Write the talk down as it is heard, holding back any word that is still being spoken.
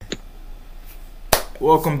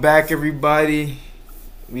Welcome back, everybody.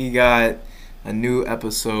 We got a new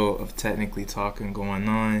episode of Technically Talking going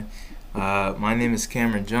on. My name is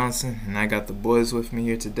Cameron Johnson, and I got the boys with me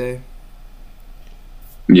here today.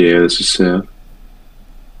 Yeah, this is Seth.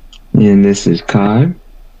 And this is Kai.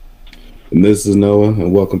 And this is Noah,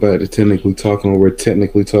 and welcome back to Technically Talking, where we're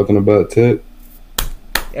technically talking about tech.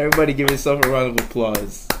 Everybody give yourself a round of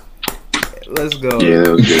applause. Let's go. Yeah, that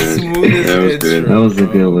was good. Smoothest That was intro, good. That was a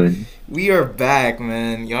bro. good one. We are back,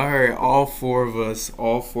 man. Y'all heard all four of us.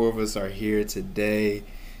 All four of us are here today.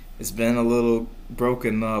 It's been a little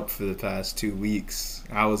broken up for the past 2 weeks.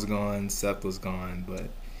 I was gone, Seth was gone, but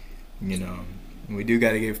we do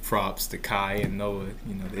got to give props to Kai and Noah.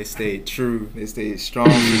 They stayed true. They stayed strong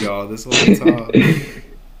for y'all this whole time.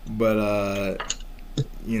 But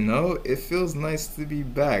it feels nice to be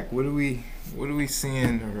back. What are we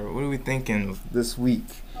seeing, or what are we thinking of this week?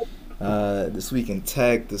 This week in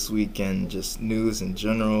tech, this week in just news in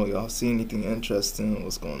general. Y'all see anything interesting?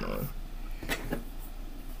 What's going on?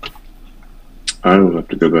 I don't have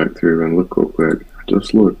to go back through and look real quick. I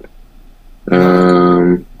just looked.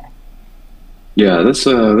 Yeah, this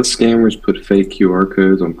scammers put fake QR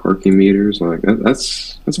codes on parking meters. Like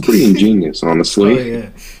that's pretty ingenious, honestly. Oh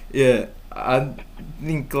yeah. I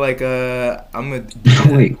think I'm gonna.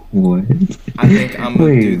 Wait, what? I think I'm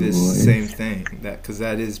gonna do Wait, this what? same thing, because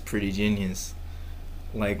that is pretty genius.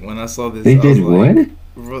 Like when I saw this, They I was did like,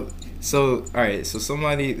 what? So all right, so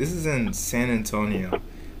somebody. This is in San Antonio.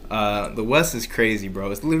 The West is crazy, bro.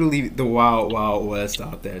 It's literally the wild, wild West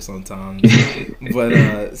out there sometimes.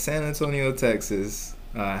 But San Antonio, Texas,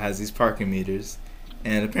 has these parking meters,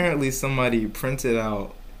 and apparently somebody printed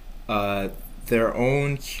out their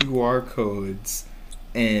own QR codes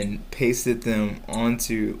and pasted them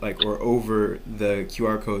onto or over the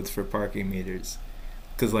QR codes for parking meters.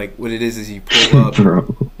 Because what it is you pull up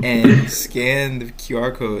Bro. and scan the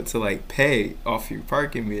QR code to pay off your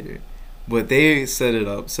parking meter. But they set it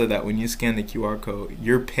up so that when you scan the QR code,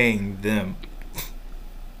 you're paying them.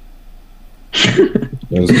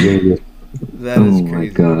 That's genius. That Oh is my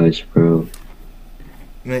crazy. gosh, bro.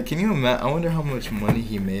 Man, can you imagine? I wonder how much money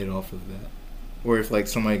he made off of that. Or if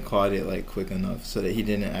somebody caught it quick enough so that he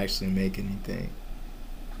didn't actually make anything.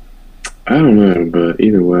 I don't know, but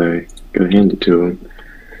either way, gotta hand it to him.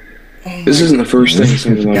 Oh This my isn't the first thing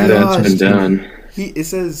something like that's been gosh, done. It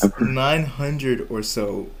says 900 or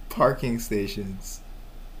so parking stations.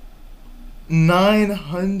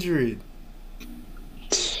 900.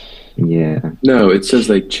 Yeah. No, it says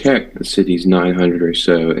they checked the city's 900 or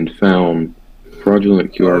so and found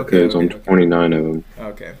fraudulent QR codes on 29 of them.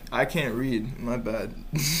 Okay, I can't read. My bad.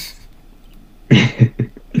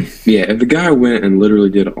 Yeah, if the guy went and literally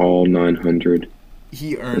did all 900,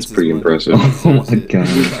 He earns that's his pretty money. impressive. Oh my god.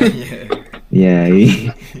 Yeah.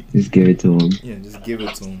 Yeah, just give it to him. Yeah, just give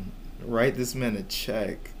it to him. Write this man a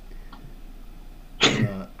check.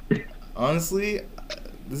 Honestly,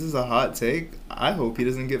 this is a hot take. I hope he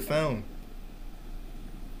doesn't get found.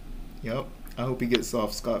 Yep, I hope he gets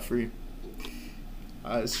off scot-free.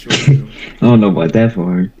 I sure do. I don't know about that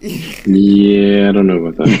far. Yeah, I don't know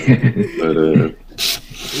about that.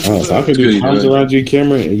 Oh, so I can Good, do arms good. around you,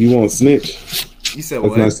 Cameron, and you won't snitch. You said That's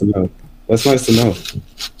what? nice to know. That's nice to know.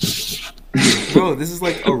 Bro, this is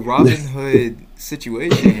like a Robin Hood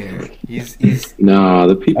situation here. He's Nah,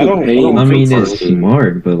 the people I don't- paying I for mean, it's parking.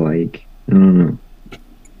 smart, but I don't know.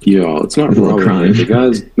 Yeah, it's not It's a little Robin Hood.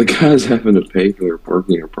 crime. The guys having to pay for their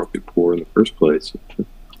parking are probably poor in the first place.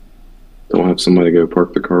 Don't have somebody go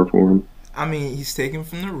park the car for them. I mean, he's taken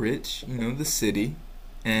from the rich, the city,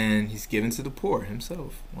 and he's given to the poor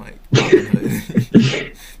himself. Like Robin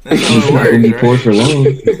Hood. That's how He's it not gonna be works, poor right? for long.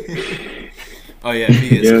 Oh yeah, if he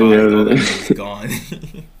gets Yeah, caught, yeah, all that that- money's gone.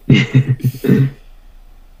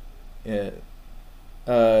 Yeah.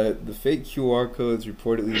 The fake QR codes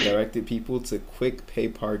reportedly directed people to Quick Pay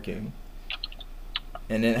Parking,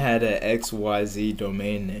 and it had a XYZ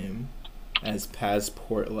domain name as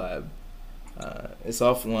Passport Lab. It's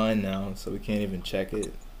offline now, so we can't even check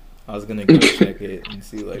it. I was gonna go check it and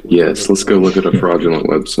see what Yes, it let's go look at a fraudulent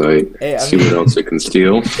website. Hey, I See mean- what else it can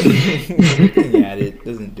steal. Looking at it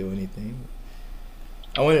doesn't do anything.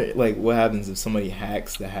 I wonder, what happens if somebody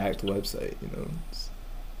hacks the hacked website?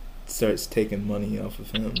 Starts taking money off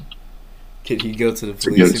of him. Could he go to the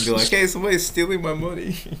police and be like, "Hey, somebody's stealing my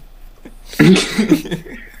money"?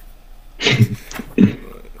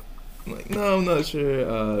 No, I'm not sure.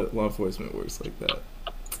 Law enforcement works like that.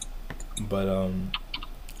 But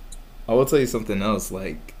I will tell you something else.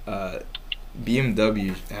 BMW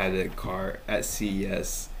had a car at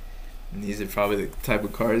CES. And these are probably the type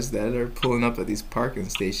of cars that are pulling up at these parking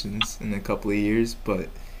stations in a couple of years. But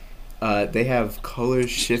They have color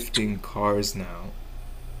shifting cars now.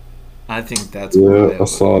 I think that's Yeah, wild. I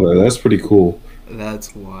saw that. That's pretty cool.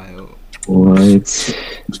 That's wild. What?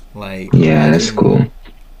 Like, Yeah, that's cool.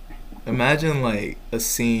 Imagine like a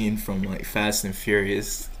scene from like Fast and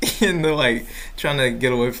Furious, and they're like trying to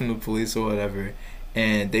get away from the police or whatever,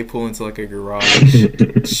 and they pull into like a garage,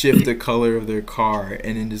 shift the color of their car,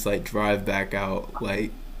 and then just like drive back out,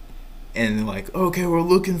 like, and they're like, okay, we're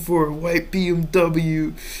looking for a white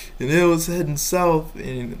BMW, and it was heading south,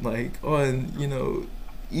 and like on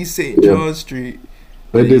East St. John Street.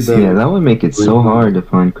 They did that. Yeah, that would make it so hard to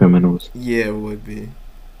find criminals. Yeah, it would be.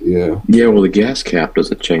 Yeah. Yeah, well, the gas cap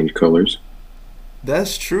doesn't change colors.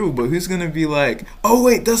 That's true, but who's gonna be like, oh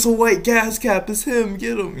wait, that's a white gas cap, it's him,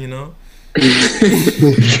 get him, No,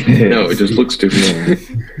 it just looks different.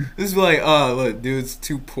 Just be like, oh look, dude's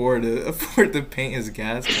too poor to afford to paint his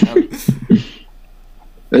gas cap.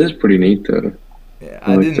 That is pretty neat, though. Yeah,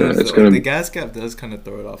 I like didn't know. that. It's So, gonna- the gas cap does kind of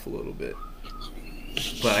throw it off a little bit,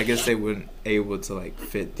 but I guess they weren't able to like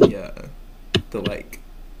fit the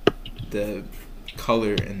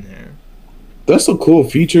color in there. That's a cool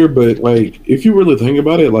feature, but like if you really think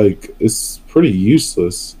about it, like it's pretty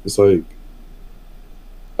useless. It's like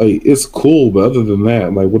it's cool, but other than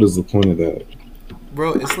that, like what is the point of that?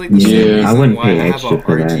 Bro, it's like the Yeah, same I reason wouldn't why pay I have extra a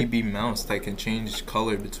for that. RGB mouse that can change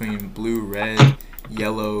color between blue, red,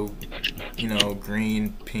 yellow,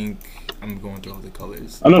 green, pink. I'm going through all the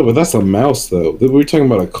colors. I know, but that's a mouse though. We're talking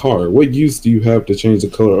about a car. What use do you have to change the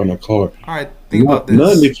color on a car? All right, think about this.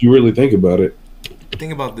 None if you really think about it.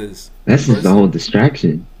 Think about this. That's just the whole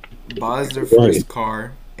distraction. Buys their Right. first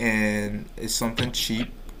car, and it's something cheap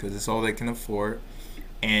because it's all they can afford,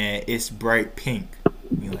 and it's bright pink.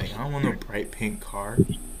 You're like, I don't want no bright pink car.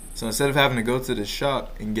 So instead of having to go to the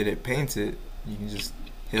shop and get it painted, you can just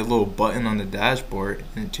hit a little button on the dashboard,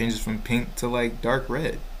 and it changes from pink to like dark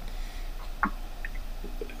red.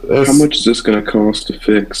 How much is this going to cost to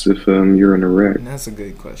fix if you're in a wreck? And that's a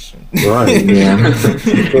good question. Right. Yeah.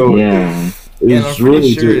 So Yeah. And I'm it's pretty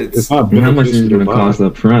really sure it's not And how much is it beneficial going to to buy. cost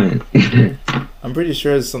up front? I'm pretty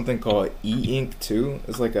sure it's something called e-ink too.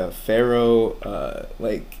 It's like a ferro,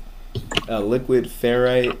 like a liquid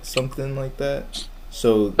ferrite, something like that.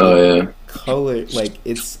 So the Oh, yeah. color, like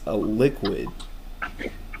it's a liquid.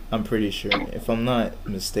 I'm pretty sure, if I'm not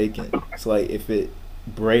mistaken. So like if it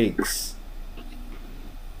breaks,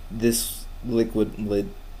 this liquid would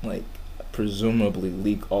like presumably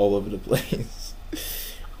leak all over the place.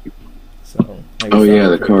 So. Like, Oh, if I yeah,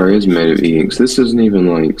 were the car to- is made of e-inks. This isn't even,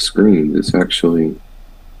 like, screened. It's actually...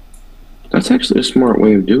 That's actually a smart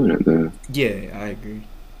way of doing it, though. Yeah, I agree.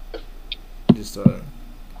 Just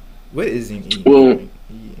what is an e-ink? Well-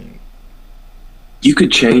 E-ink. You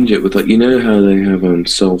could change it with, like, you know how they have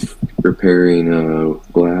self-repairing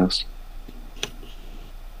glass?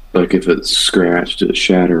 Like, if it's scratched, it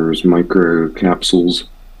shatters micro capsules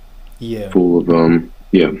Yeah. full of,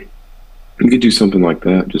 yeah. You could do something like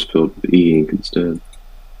that, just filled with e-ink instead.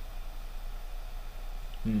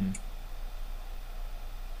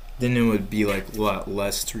 Then it would be like a lot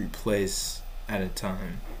less to replace at a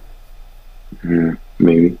time. Yeah,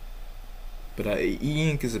 maybe. But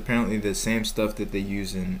e-ink is apparently the same stuff that they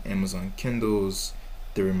use in Amazon Kindles,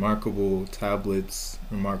 the Remarkable tablets.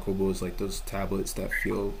 Remarkable is like those tablets that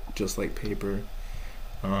feel just like paper.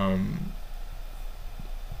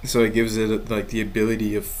 So it gives it like the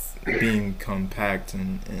ability of being compact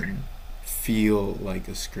and feel like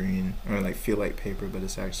a screen, or like feel like paper, but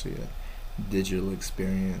it's actually a digital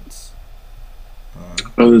experience.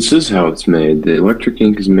 Oh, this is how it's made. The electric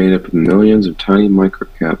ink is made up of millions of tiny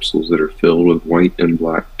microcapsules that are filled with white and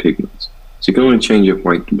black pigments. So you can only change it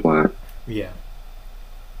white to black. Yeah.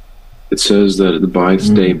 It says that it's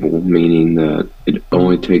bistable, meaning that it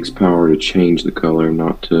only takes power to change the color,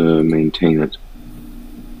 not to maintain it.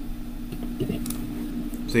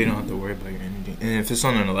 So you don't have to worry about your energy. And if it's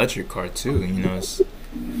on an electric car too, it's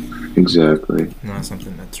Exactly. not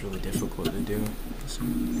something that's really difficult to do. So,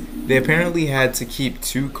 they apparently had to keep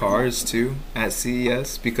 2 cars too at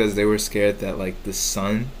CES because they were scared that like the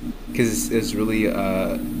sun, because it's really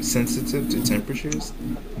sensitive to temperatures.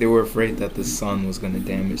 They were afraid that the sun was going to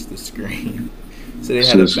damage the screen, so they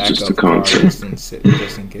So had this a is just backup a car concept.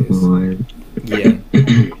 just in case. Lord. Yeah,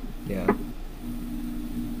 yeah.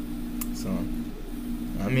 So,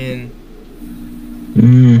 I mean,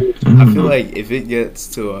 I feel like if it gets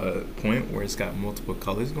to a point where it's got multiple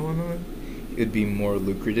colors going on, it'd be more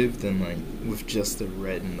lucrative than like with just the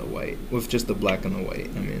red and the white, with just the black and the white.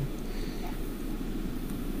 I mean,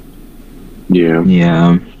 Yeah.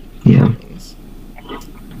 Yeah. Yeah.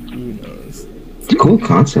 who knows? It's a cool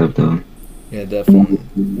concept, though. Yeah, definitely.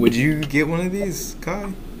 Would you get one of these,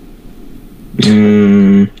 Kai?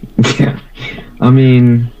 Yeah. I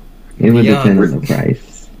mean, it would Yeah. depend on the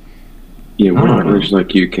price. Yeah, we're I don't not know. rich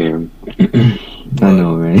like you, Cam. I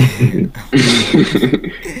know, right?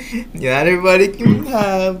 Yeah, not everybody can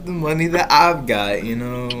have the money that I've got, you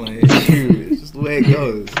know. Like, shoot, it's just the way it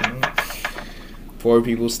goes, you know. Poor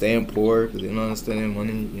people staying poor because they don't understand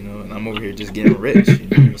money, you know. And I'm over here just getting rich, you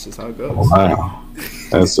know. That's just how it goes. Wow,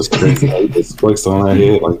 that's just crazy. How you just flexed on that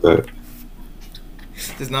head like that.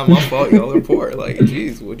 It's not my fault. Y'all are poor. Like,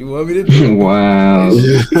 jeez, what do you want me to do? Wow.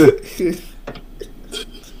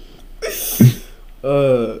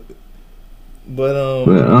 But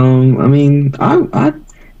But I mean,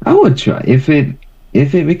 I would try if it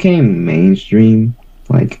became mainstream,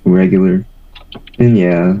 like regular. Then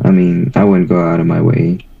yeah, I mean, I wouldn't go out of my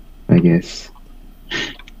way. I guess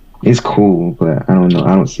it's cool, but I don't know.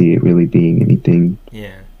 I don't see it really being anything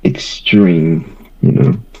yeah, extreme. You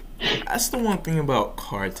know, that's the one thing about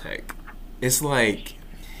car tech. It's like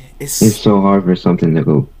it's so hard for something to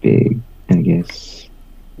go big. I guess.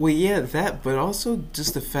 well, yeah, that, but also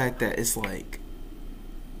just the fact that it's like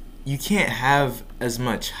you can't have as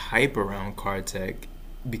much hype around car tech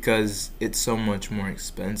because it's so much more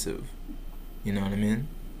expensive. You know what I mean?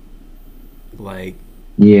 Like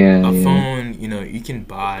Yeah. a yeah. phone, you know, you can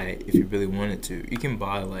buy if you really wanted to. You can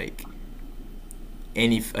buy like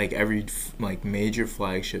every like major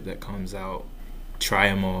flagship that comes out. Try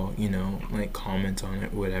them all, you know, like comment on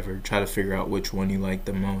it, whatever. Try to figure out which one you like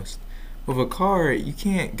the most. With a car, you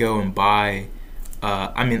can't go and buy.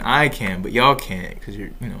 I mean, I can, but y'all can't because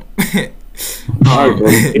you're, you know. Alright, bro,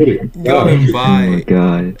 get it. Go and Oh my buy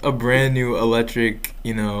god. a brand new electric,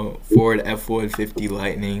 you know, Ford F-150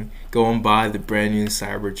 Lightning. Go and buy the brand new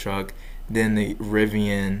Cybertruck, then the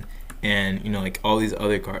Rivian, and you know, like all these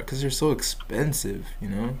other cars because they're so expensive. You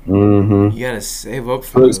know, Mm-hmm. you gotta save up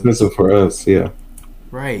for So those. expensive for us, yeah.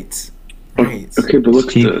 Right, right. Okay, but look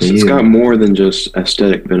at Cheap this. for It's you. got more than just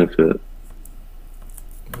aesthetic benefit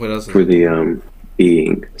What else? for the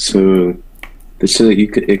e-ink. So they say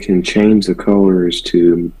that it can change the colors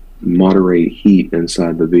to moderate heat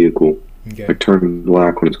inside the vehicle. Okay. Like turn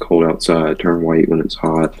black when it's cold outside, turn white when it's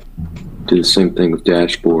hot. Do the same thing with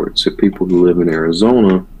dashboards. So people who live in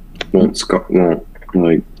Arizona won't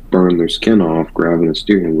like burn their skin off grabbing a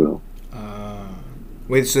steering wheel.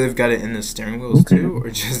 Wait, so they've got it in the steering wheels Okay. too, or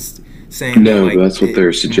just saying No, that, like, that's what it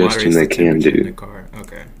they're suggesting moderates they the can temperature do. in the car.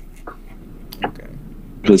 Okay. Okay.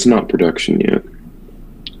 But it's not production yet.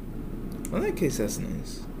 Well, in that case, that's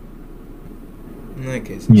nice. In that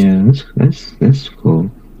case, Yeah, that's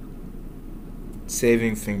cool.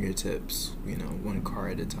 saving fingertips, you know, one car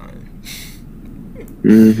at a time.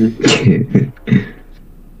 Hmm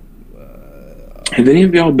Have any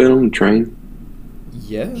of y'all been on the train?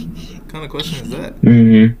 Yeah. What kind of question is that?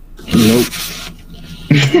 Nope.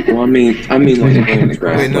 Well, I mean,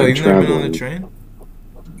 like Wait, no, like you've never been on traveling. a train?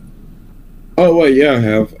 Oh, wait, yeah, I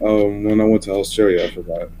have. When I went to Australia, I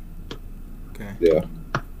forgot. Okay. Yeah.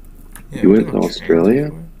 Yeah, You I've went been on to trains Australia?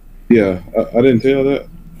 before. Yeah, I didn't tell you that.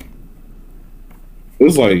 It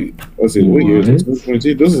was like, let's see, what year is it? What?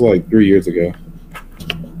 2022? This was like 3 years ago.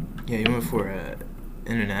 Yeah, you went for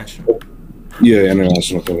international. Yeah,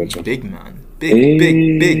 international convention. Big man.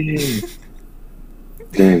 Big.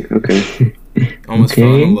 Dang. Okay. Almost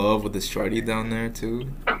fell Okay. in love with the shorty down there, too.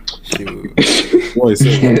 Shoot. Wait, so,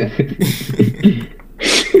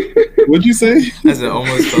 what'd you say? I said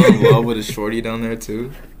almost fell in love with a shorty down there,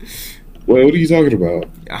 too. Wait, what are you talking about?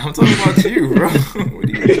 I'm talking about you, bro. What are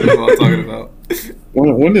you talking about?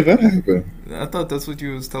 When did that happen? I thought that's what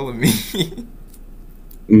you was telling me.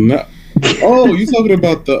 No. Oh, you talking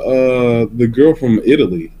about the girl from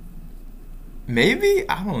Italy? Maybe?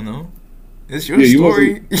 I don't know. It's your Yeah, you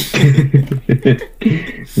story.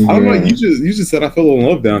 I don't know. You just said I fell in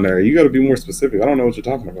love down there. You got to be more specific. I don't know what you're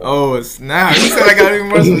talking about. Oh, snap. You said I gotta be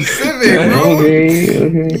more specific, bro.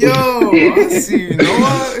 Okay. Yo, I see. You know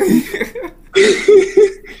what?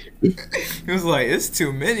 He was like, it's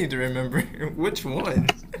too many to remember. Which one?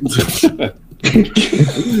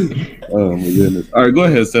 Oh my goodness! All right, go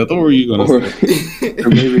ahead, Seth. What were you gonna Or, say? or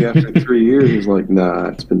maybe after 3 years, it's like, nah,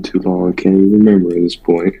 it's been too long. Can't even remember at this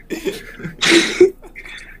point.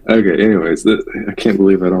 Okay. Anyways, I can't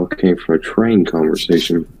believe that all came from a train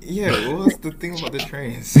conversation. Yeah, what was the thing about the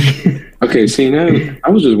trains? Okay. See, now I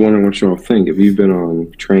was just wondering what y'all think. Have you been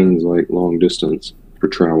on trains like long distance for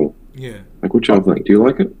travel? Yeah. Like, what y'all think? Do you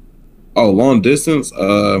like it? Oh, long distance.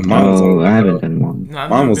 Mine was Oh, like, I haven't done one. No, I've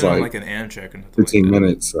Mine never was been on like like an Amtrak or nothing 15 like that.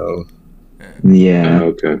 minutes. So Yeah.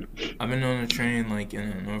 Okay. I've been on a train like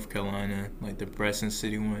in North Carolina, like the Preston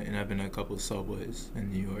City one, and I've been on a couple of subways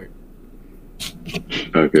in New York.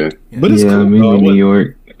 Okay. Yeah. But it's Yeah, cool. maybe though. New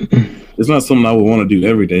York. It's not something I would want to do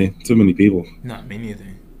every day. Too many people. Not me neither.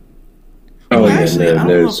 Oh, Well, yeah, actually, I don't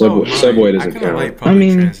no, know if I would mind. Subway I doesn't kind of like count. public I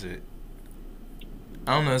mean- transit.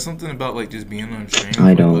 I don't know, something about like just being on a train I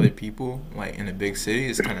with don't. other people, like in a big city,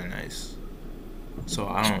 is kind of nice. So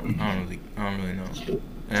I don't really know.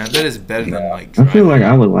 And I bet it's better than like I feel driving. like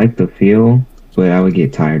I would like the feel, but I would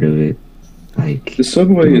get tired of it. Like The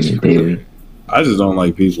Subway doing is it free. daily. I just don't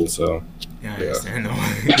like people, so Yeah, I Yeah. understand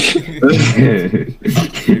though.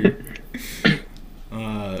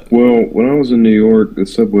 Well, when I was in New York, the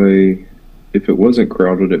Subway, if it wasn't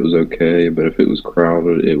crowded, it was okay. But if it was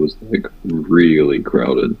crowded, it was like really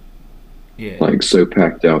crowded. Yeah, Like so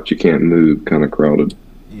packed out you can't move, kind of crowded.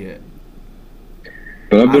 yeah.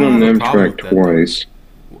 But I've been I on don't an have a problem Amtrak with that, though. twice.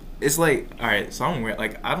 It's like, all right, so I'm weird.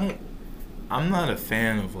 Like, I'm not a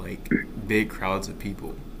fan of like big crowds of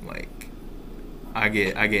people. Like, I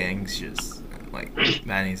get anxious, like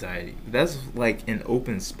bad anxiety. But that's like in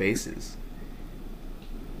open spaces.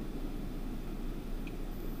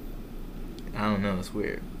 I don't know. It's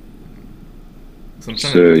weird. So I'm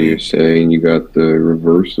trying So to you're think. saying you got the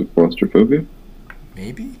reverse of claustrophobia?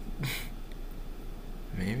 Maybe,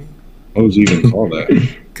 maybe. what would you even call that?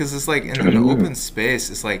 Because it's like in I an don't know. open space,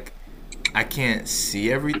 it's like I can't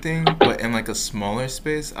see everything, but in like a smaller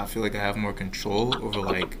space, I feel like I have more control over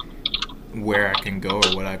like where I can go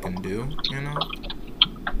or what I can do. You know,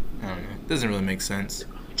 I don't know. It doesn't really make sense.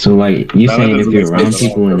 So like you No, that saying if doesn't you're make around sense at all,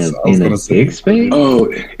 people in because I a was in a gonna say- big space? Oh,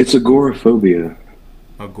 it's agoraphobia.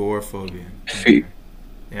 Agoraphobia. Fe-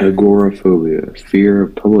 Yeah. Agoraphobia. Fear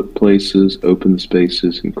of public places, open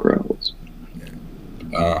spaces, and crowds.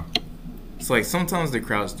 It's like sometimes the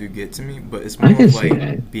crowds do get to me, but it's I more can of see like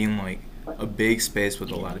that. being like a big space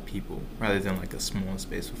with a lot of people rather than like a small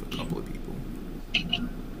space with a couple of people.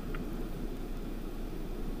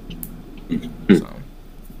 So.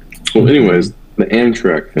 Well, anyways, the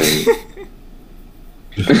Amtrak thing.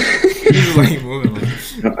 He's like moving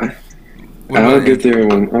like. What I'll about get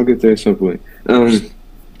there. I'll get there Subway. I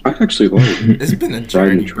actually like It's been a riding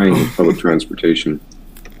journey, the train bro. with public transportation.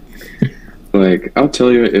 Like, I'll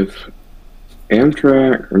tell you, if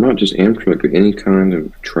Amtrak, or not just Amtrak, but any kind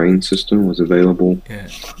of train system was available Yeah.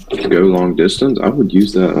 to go long distance, I would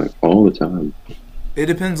use that like all the time. It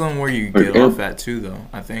depends on where you Like, get off at too, though.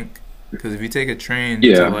 I think because if you take a train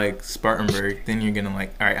Yeah. to like Spartanburg, then you're gonna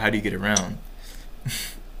like, all right, how do you get around?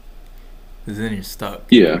 Because then you're stuck.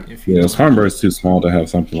 Yeah. If you Yeah, don't have- Spartanburg's too small to have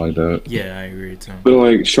something like that. Yeah, I agree too. But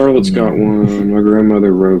like, Charlotte's got one. My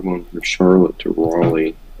grandmother rode one from Charlotte to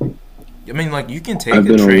Raleigh. I mean, like you can take I've a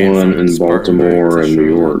been train on one from in Spartanburg Baltimore to and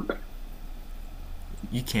New Charlotte. York.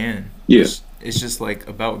 You can. Yeah. It's just like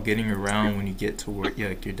about getting around when you get to where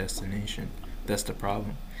like your destination. That's the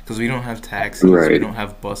problem. Because we don't have taxis. We Right. don't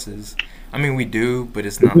have buses. I mean, we do, but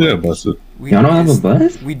it's not. Yeah, like, but we, Y'all don't have a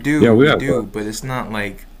it's- bus? We do. Yeah, we we have do, bus. but it's not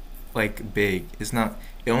like big. It's not.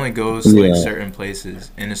 It only goes to like Yeah. certain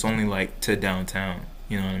places, and it's only like to downtown.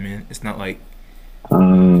 You know what I mean? It's not like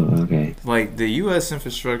Oh, okay. like the U.S.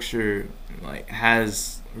 infrastructure like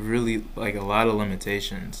has really like a lot of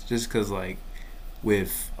limitations. Just because like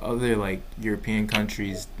with other like European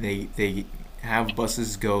countries, they have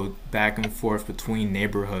buses go back and forth between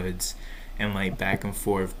neighborhoods, and like back and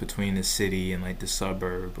forth between the city and like the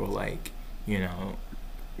suburb, or like you know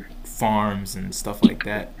farms and stuff like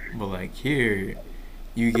that. But like here,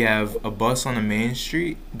 you have a bus on the main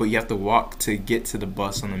street, but you have to walk to get to the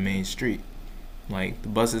bus on the main street. Like the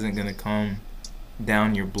bus isn't gonna come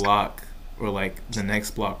down your block or like the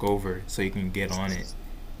next block over so you can get on it.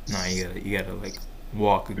 No, you gotta like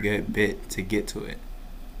walk a good bit to get to it.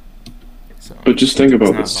 So But just think it's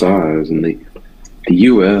about not the viable. size, and the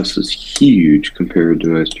U.S. is huge compared to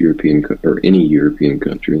most European or any European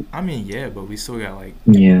country. I mean, yeah, but we still got like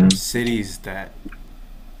Yeah. cities that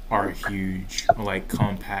are huge, or like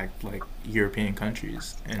compact, like European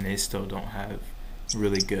countries, and they still don't have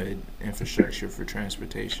really good infrastructure for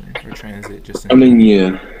transportation or transit. Just in I mean,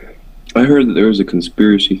 yeah, I heard that there was a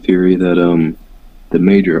conspiracy theory that the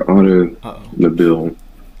major automobile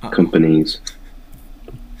Uh-oh. companies.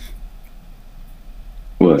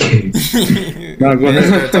 What? No, go ahead.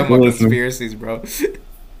 Start talking about Listen. conspiracies, bro.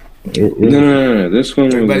 No. This one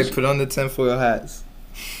Everybody was put on the tinfoil hats.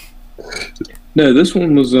 no. This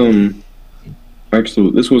one was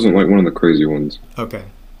actually this wasn't like one of the crazy ones. Okay.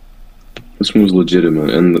 This one was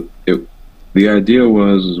legitimate, and the idea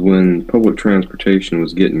was when public transportation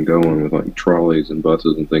was getting going with like trolleys and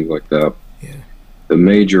buses and things like that. Yeah. The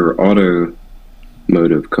major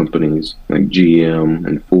automotive companies like GM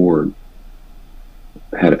and Ford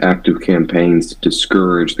had active campaigns to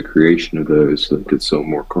discourage the creation of those so they could sell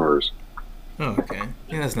more cars. Oh, okay.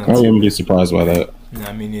 Yeah, that's not I too wouldn't be surprised by that.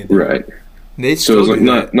 Nah, me neither. Right. They So still it's like do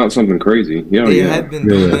that. not something crazy. Yeah, They yeah. had been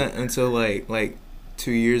doing Yeah. that until like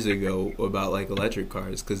 2 years ago about like electric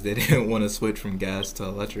cars because they didn't want to switch from gas to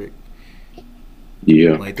electric.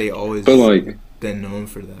 Yeah. Like they always But like, been known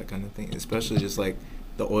for that kind of thing, especially just like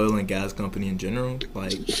the oil and gas company in general.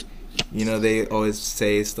 Like, you know, they always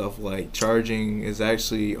say stuff like charging is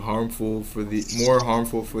actually more harmful for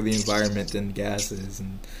the environment than gas is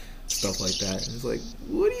and stuff like that. And it's like,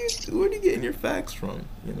 where are you getting your facts from?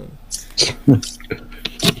 You know?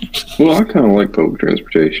 well, I kind of like public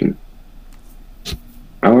transportation.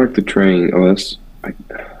 I like the train. I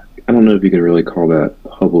don't know if you can really call that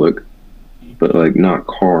public, but like not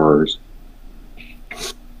cars.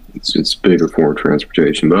 It's bigger form of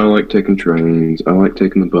transportation. But I like taking trains. I like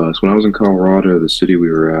taking the bus. When I was in Colorado, the city we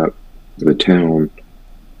were at, the town,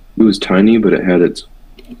 it was tiny, but it had its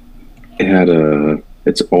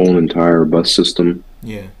own entire bus system.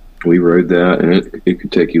 Yeah. We rode that, and it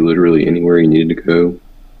could take you literally anywhere you needed to go.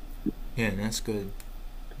 Yeah, that's good.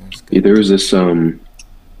 That's Yeah, good. there was this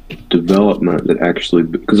development that actually,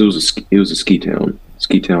 because it was a ski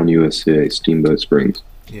town, USA, Steamboat Springs.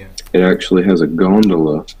 Yeah. It actually has a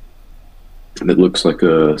gondola that looks like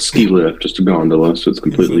a ski lift, just a gondola, so it's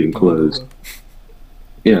completely It's a gondola. enclosed.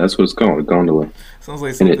 Yeah, that's what it's called, a gondola. Sounds like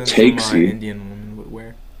And something it takes some you- Indian woman would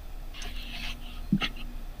wear.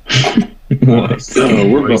 What? Oh,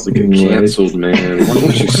 we're about to get What? canceled, man.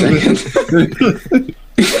 What you saying?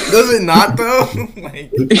 Does it not though?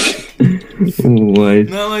 Like, What?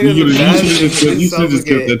 not like You it's a bad should have thing. It just sounds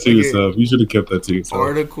kept like that to like yourself. You should have kept that to a yourself.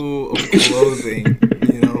 article of clothing,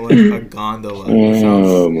 you know, like a gondola. It Oh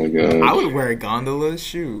sounds- my I god. would wear a gondola.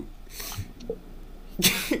 Shoot.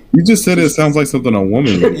 You just said it sounds like something a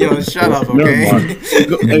woman would do. Yo, shut up, Never okay? mind.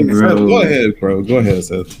 Hey, Bro. Seth, go ahead, bro. Go ahead,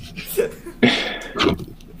 Seth.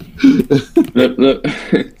 Look.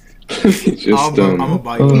 Just I'm gonna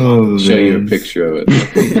buy you a Oh, gondola. show you a man. picture of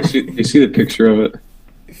it. You see the picture of it?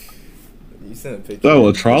 You sent a picture. Oh,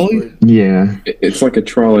 a trolley? Yeah. It's like a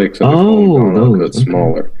trolley, except it's Oh, a gondola, but those, it's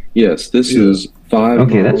smaller. Yes, this Yeah. is 5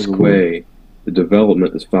 Okay, miles that's cool. away. The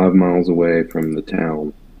development is 5 miles away from the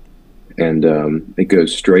town, and it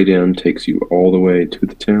goes straight in, takes you all the way to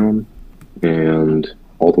the town, and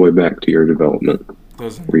all the way back to your development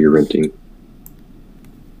Those are where you're nice. renting.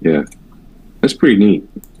 Yeah, that's pretty neat.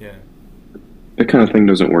 Yeah. That kind of thing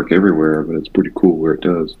doesn't work everywhere, but it's pretty cool where it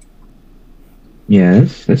does. Yeah,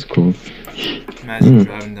 that's cool. Imagine Mm.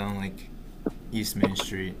 driving down like East Main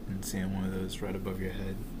Street and seeing one of those right above your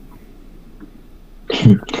head.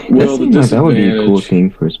 Well, that the seems like that would be a cool disadvantage- thing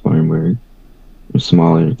for Spartanburg. A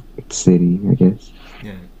smaller city, I guess.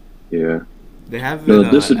 Yeah. Yeah. They have The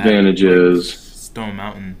it, disadvantage at, like, is- Stone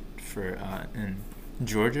Mountain for in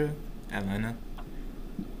Georgia, Atlanta.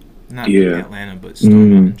 Not Yeah. Atlanta, but Stone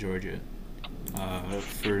Mm. Mountain, Georgia.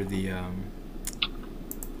 For the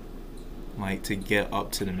like to get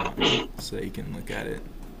up to the mountain so you can look at it.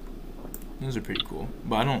 Those are pretty cool,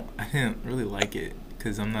 but I didn't really like it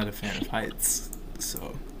because I'm not a fan of heights.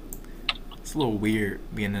 So it's a little weird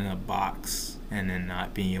being in a box and then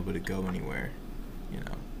not being able to go anywhere, you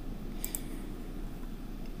know.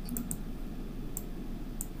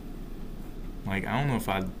 Like, I don't know if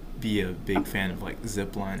I'd be a big fan of, like,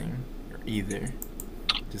 zip lining either.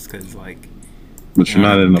 Just because, like, But you're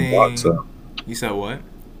not in the Thing. box, though. you said what?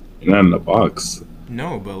 You're not in the box.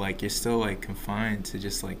 No, but, like, you're still, like, confined to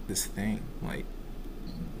just, like, this thing. Like,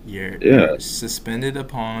 you're Yeah. suspended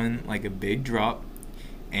upon, like, a big drop.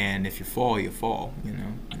 And if you fall, you fall, you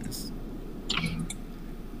know? And it's-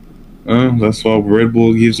 That's why Red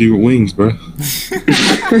Bull gives you wings, bro.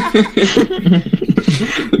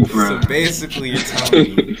 So basically, you're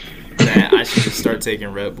telling me that I should just start taking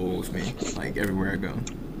Red Bull with me, like everywhere I go.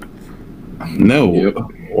 No. Yep.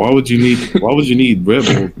 Why would you need Red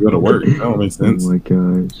Bull to go to work? That don't make Oh sense. my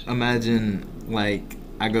gosh. Imagine, like,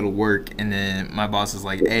 I go to work and then my boss is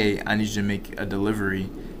like, "Hey, I need you to make a delivery,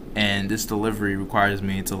 and this delivery requires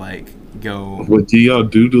me to like go." What do y'all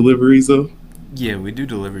do deliveries though? Yeah, we do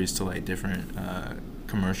deliveries to like different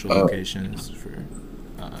commercial Oh. locations for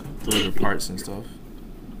deliver parts and stuff.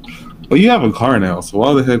 Well, you have a car now, so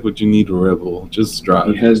why the heck would you need a Red Bull? Just He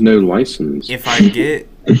drive. has no license. If I get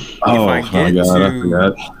Oh I my get god, I to-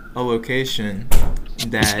 forgot. a location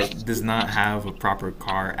that does not have a proper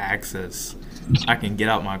car access, I can get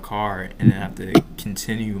out my car and then have to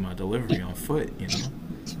continue my delivery on foot, you know.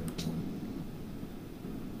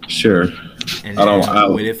 Sure. And I don't- then I-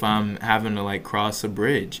 what if I'm having to like cross a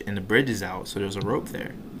bridge and the bridge is out, so there's a rope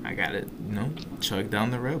there? I gotta, chug down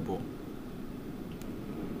the Red Bull.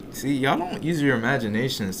 See, y'all don't use your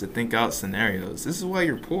imaginations to think out scenarios. This is why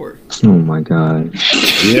you're poor. Oh my god.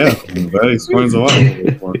 Yeah, that explains a lot.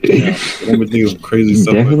 Yeah, I don't think of crazy You're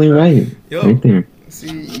stuff. definitely like right. Yo, Right there.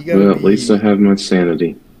 see, you gotta Well, at least I have my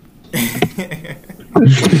sanity.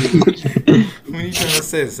 What are you trying to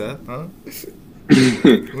say, Seth? Huh?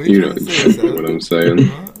 You know what I'm saying.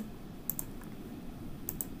 Huh?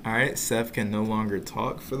 All right, Seth can no longer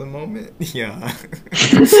talk for the moment. Yeah.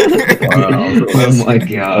 Wow, Oh my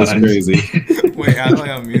god. that's crazy. Wait, how do I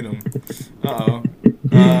unmute him? Uh-oh.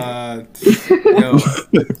 Yo,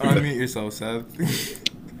 unmute yourself, Seth.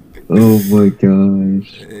 Oh my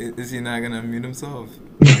gosh. Is he not gonna unmute himself?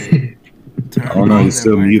 Wait, turn Oh, no, on he's that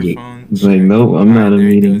still muted. microphone. He's like, nope, I'm not There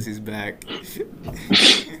he unmuting. goes, he's back.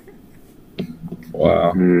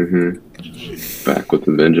 Wow. Back with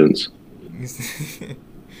the vengeance.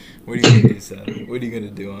 What are you gonna do, Seth? What are you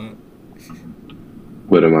gonna do, huh?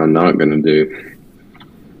 What am I not gonna do?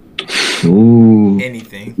 Ooh.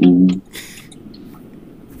 Anything. Ooh.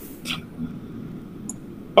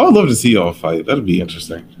 I would love to see y'all fight. That'd be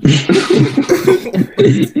interesting.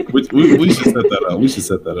 We should set that up. We should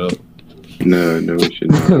set that up. No, we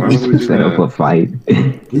should not. Why We would we should do set up a that? fight.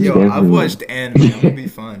 Yo, I've Definitely. watched anime. It'll be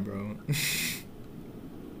fun, bro.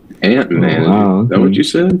 Ant-Man. Oh, wow, Is that okay. what you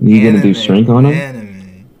said? You gonna do Anime, strength on him? Anime.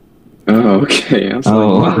 Oh, okay. I was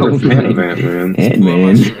Oh, like, you're I a was fan of like- Ant-Man. Pull out my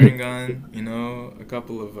Ant-Man. Sharingan, you know, a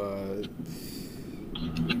couple of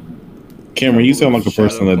Cameron, you sound like a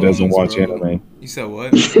person that doesn't Shadow watch Bones, bro. anime. You said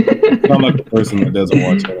what? You sound like a person that doesn't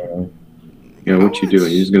watch anime. Yeah, what you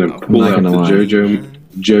doing? You're just gonna I'm pull not out the gonna lie.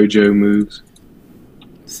 JoJo moves?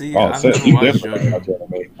 See, Oh, I've Seth, never you watched definitely don't JoJo. watch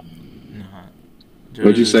anime. Nah.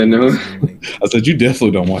 What'd you say, Noah? I said you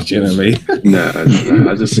definitely don't watch anime. No,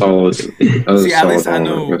 I just saw this. See, at least I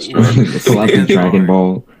know Pull out the Dragon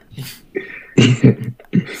Ball.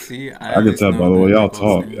 See, I can tell by the way y'all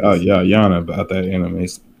talk. Y'all know about that anime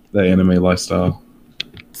lifestyle.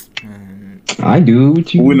 I do.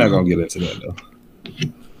 What you? We're not gonna get into that though.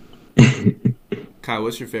 Kai,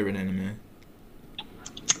 what's your favorite anime?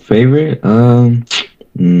 Favorite? Probably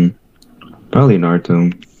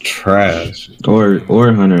Naruto Trash. or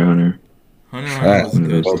Hunter x Hunter. Hunter x Hunter was One of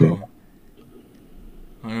good, those bro. two.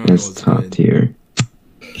 Hunter x Hunter That's was top good. tier.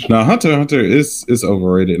 No, Hunter x Hunter is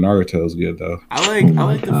overrated. Naruto's good though. I Oh like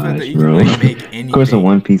my the fact that gosh, you bro. can like make anything. Of course, a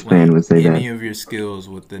One Piece fan would say any that. of your skills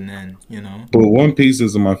with the nen, you know. But One Piece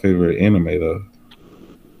isn't my favorite anime though.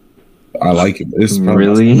 I like it. But it's probably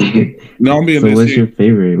Really? no. I'm being So what's serious. your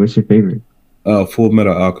favorite? What's your favorite? Full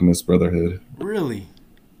Metal Alchemist Brotherhood. Really,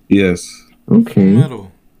 Yes. Full Okay.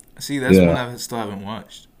 Metal. See, that's Yeah. one I still haven't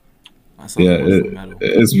watched. I still Yeah, haven't watched Full Metal.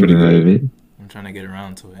 it's pretty Never heard of good. it. I'm trying to get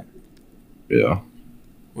around to it. Yeah.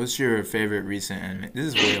 What's your favorite recent anime?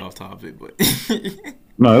 This is way off topic, but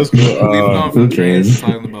No, it's cool. we've gone from who kids cares?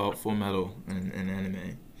 talking about Full Metal and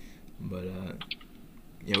anime. But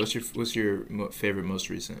yeah, what's your favorite most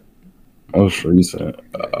recent? Most recent.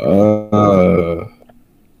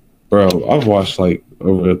 Bro, I've watched like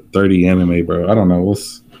over 30 anime, bro. I don't know.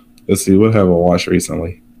 Let's see. What have I watched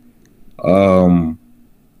recently? I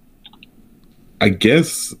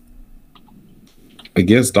guess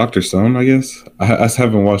Dr. Stone, I guess. I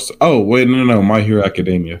haven't watched. Oh, wait, no. My Hero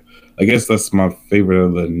Academia. I guess that's my favorite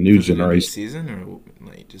of the new Is it a new generation. season or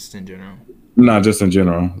like just in general? Not just in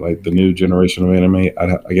general. Like the new generation of anime.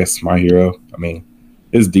 I guess My Hero. I mean,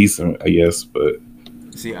 it's decent, I guess, but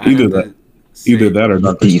See, Either that or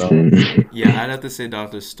Dr. Stone. Decent. Yeah, I'd have to say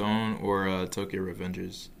Dr. Stone or Tokyo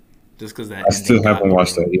Revengers. Just because that I still ending got haven't me,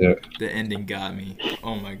 watched bro. that yet. The ending got me.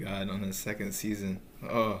 Oh my god, on the second season.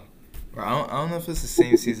 Oh. Bro, I don't know if it's the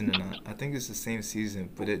same season or not. I think it's the same season,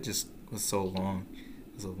 but it just was so long.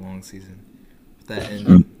 It was a long season. But that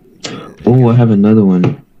ending. Oh, I have another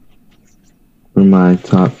one for my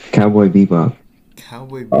top. Cowboy Bebop.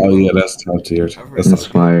 Cowboy Oh Bebop. yeah, that's top tier. I've heard That's That's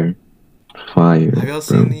top fire. Fire. Have y'all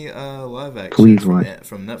bro. seen the live action Please from, watch.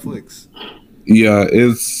 from Netflix? Yeah,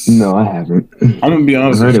 it's. No, I haven't. I'm gonna be I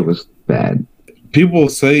honest. heard With it you. was bad. People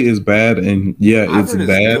say it's bad, and yeah, I've it's heard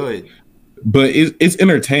bad. good. But it's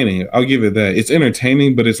entertaining. I'll give it that. It's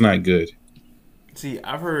entertaining, but it's not good. See,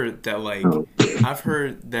 I've heard that Oh. I've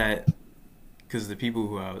heard that because the people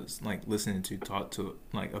who I was like listening to talk to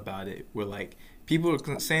like about it were like people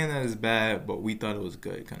are saying that it's bad, but we thought it was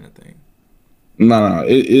good, kind of thing. No,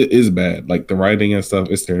 it is bad. Like the writing and stuff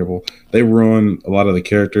is terrible. They ruin a lot of the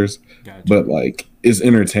characters, Gotcha. but like it's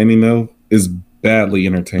entertaining though. It's badly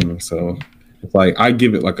entertaining. So it's like I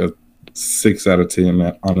give it like a 6 out of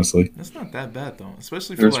 10. Honestly, That's not that bad though,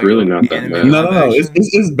 especially for It's like really not that anime bad. no, live no, action.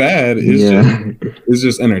 it's bad. Yeah. It's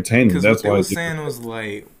just entertaining. Because what That's they why. were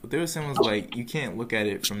saying was like, you can't look at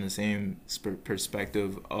it from the same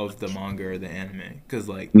perspective of the manga or the anime, because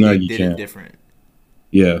like No, they you did can't. it different,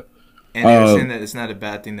 Yeah. and they were Uh, saying that it's not a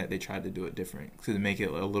bad thing that they tried to do it different to make it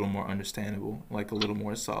a little more understandable, like a little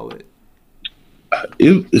more solid.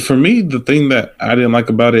 For me, the thing that I didn't like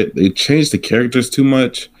about it, they changed the characters too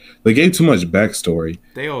much. They gave too much backstory.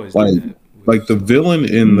 They always Like, do that. Like the villain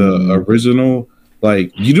in the original,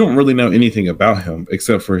 like you don't really know anything about him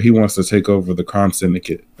except for he wants to take over the crime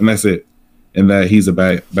syndicate, and that's it. And that he's a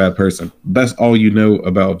bad person. That's all you know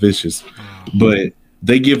about Vicious. But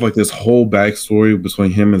they give like this whole backstory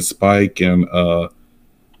between him and Spike and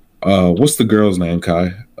what's the girl's name,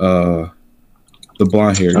 Kai? The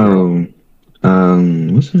blonde haired girl.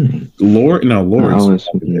 What's her name? Lori? No, I Lori. always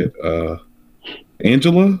forget.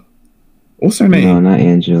 Angela? What's her No, name? not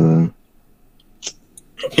Angela.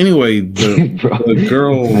 Anyway, Bro, the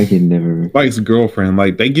girl, I can never. Spike's girlfriend,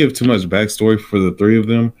 like they give too much backstory for the three of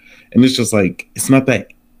them, and it's just like it's not that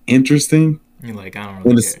interesting. You're like, I don't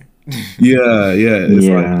When really it's- care. Yeah, it's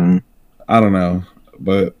like Yeah, I don't know,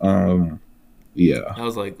 but yeah, That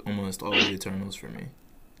was like almost all the Eternals for me.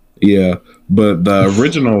 yeah. But the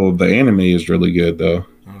original, the anime is really good though.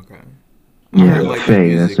 Okay. Yeah, I heard like the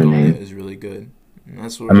Faye, that's music her on name. it is really good. And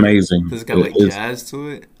that's what Amazing. Cause it's got like It's- jazz to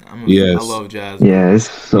it. Yes. I love jazz. yeah. It's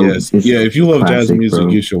so. yes, It's yeah. If you love jazz classic, music, bro.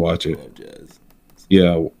 you should watch I it. love jazz.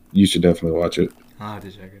 Yeah, you should definitely watch it. I'll have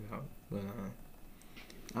to check it out. But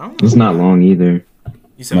I don't know. It's not long either.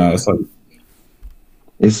 You said Nah, what? it's like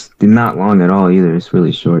It's not long at all either. It's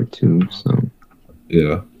really short too. So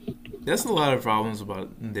yeah, That's a lot of problems about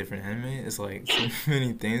different anime. It's like so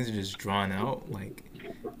many things are just drawn out, like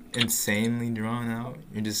insanely drawn out.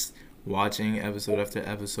 You're just watching episode after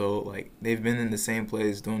episode. Like they've been in the same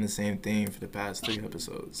place doing the same thing for the past 3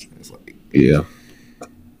 episodes. It's like, yeah,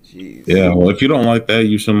 jeez. yeah. Well, if you don't like that,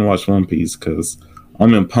 you shouldn't watch One Piece because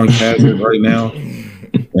I'm in Punk Hazard right now,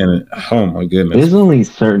 and oh my goodness, there's only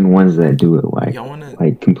certain ones that do it Y'all wanna?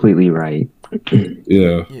 like completely right.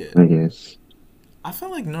 yeah, Yeah. I guess. I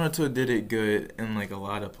feel like Naruto did it good in like a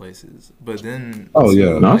lot lot but then Oh, yeah.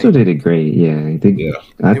 Naruto did it great. Yeah, I think. Yeah.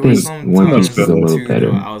 I there were think some One times Piece is a little too,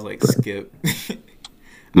 better. though, I was like but- skip. I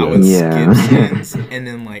Yeah. would Yeah. skip scenes and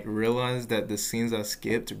then like realize that the scenes I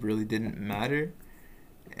skipped really didn't matter,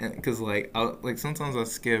 because like sometimes I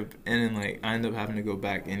skip and then like I end up having to go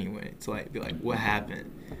back anyway to like be like what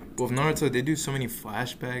happened. But with Naruto, they do so many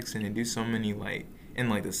flashbacks and they do so many like and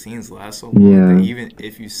like the scenes last so long Yeah. that even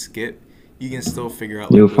if you skip, you can still figure out.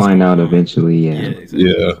 Like, You'll what's find out going on. eventually. Yeah, Yeah.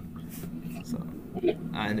 exactly. yeah. So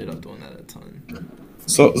I ended up doing that a ton.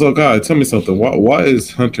 So, guys, tell me something. Why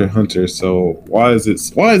is Hunter x Hunter so? Why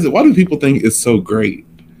do people think it's so great?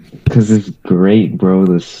 Because it's great, bro.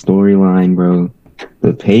 The storyline, bro.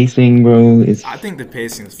 The pacing, bro. It's I think the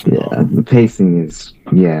pacing is yeah. phenomenal. The pacing is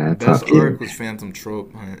top Best tier. arc was Phantom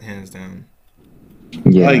Trope, hands down.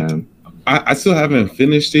 Yeah. Like, I still haven't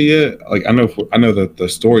finished it yet. Like I know that the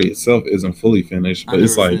story itself isn't fully finished, I but never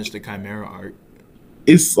it's like finished the Chimera arc.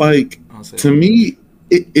 it's like I'll say to that. me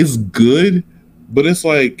it's good, but it's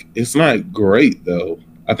like it's not great though.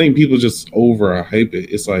 I think people just overhype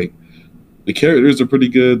it. It's like the characters are pretty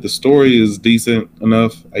good, the story is decent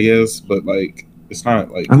enough, I guess, but like it's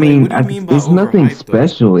not like I mean, what do you mean by it's nothing overhyped, though?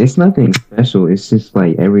 special. It's nothing special. It's just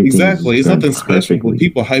like everything. exactly. It's done nothing special, but perfectly.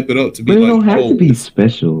 people hype it up to be But it like, don't have oh, to be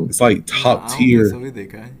special. it's like I top don't tier. think so either,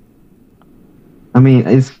 guy. I mean,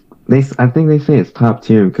 I think they say it's top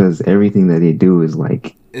tier because everything that they do is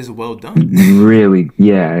like Is well done. really,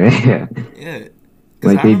 yeah. Yeah.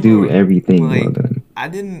 'Cause Like I they do remember, everything like, well done. I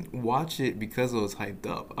didn't watch it because it was hyped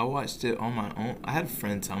up. I watched it on my own. I had a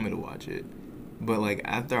friend tell me to watch it. But like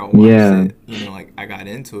after I watched Yeah. it, you know, like I got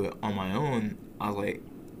into it on my own. I was like,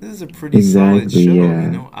 this is a pretty solid Exactly, show. yeah. You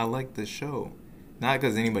know, I like the show. Not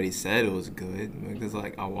because anybody said it was good, but because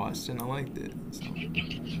like I watched it and I liked it. So,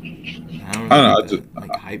 I don't I know don't know, that,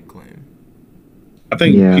 like hype claim. I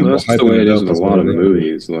think Yeah. people That's hype the way it is up with a lot of well.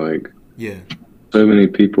 movies. Like, Yeah, so many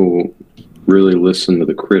people really listen to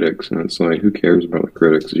the critics, and it's like, who cares about the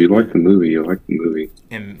critics? If you like the movie, you like the movie.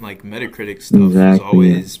 and like Metacritic stuff Exactly, is yeah.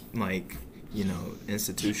 always like, you know,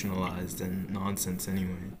 institutionalized and nonsense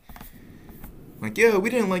anyway. Like, yeah, we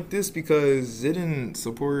didn't like this because it didn't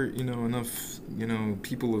support, you know, enough, you know,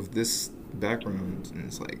 people of this background. And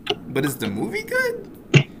it's like, but is the movie good?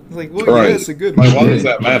 It's like, well, Right. yeah, it's a good Like, movie. why does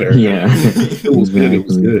that matter? Yeah. It was good. It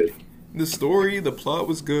was Exactly. good. The story, the plot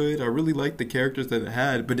was good. I really liked the characters that it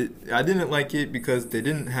had, but I didn't like it because they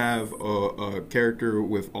didn't have a character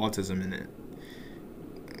with autism in it.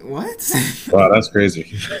 what? Wow, that's crazy.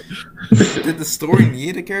 Did the story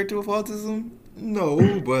need a character with autism?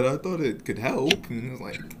 No, but I thought it could help. And it was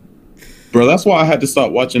like, Bro, that's why I had to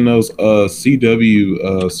stop watching those CW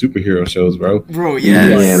superhero shows, bro. bro, Yeah,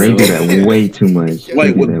 yes. they do that way too much. Yeah.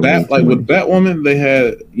 Like They do with that way too with much. Batwoman, they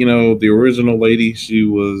had, you know, the original lady, she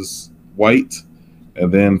was white,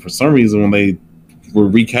 and then for some reason when they were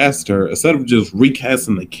recast her, instead of just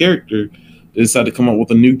recasting the character, they decided to come up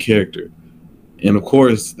with a new character. And of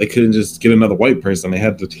course, they couldn't just get another white person. They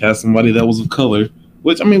had to cast somebody that was of color,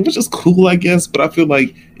 which is cool, I guess. But I feel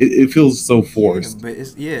like it feels so forced. But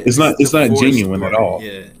it's It's not the forced genuine at part, all.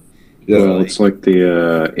 Yeah. Yeah, Well, it's like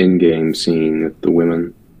the in-game scene with the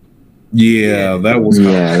women. yeah, that was.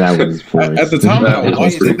 Yeah, that was forced. At the time That I was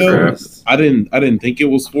watched pretty it, though, crap. I didn't think it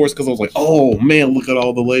was forced because I was like, oh man, look at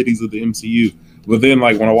all the ladies of the MCU. But then,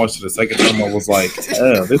 like when I watched it the second time, I was like,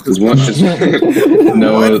 oh, this is Because one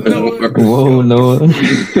Noah, What? Noah? Whoa, Noah.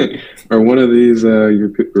 or one of these your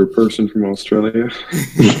person from Australia.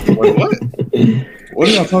 Wait, what? What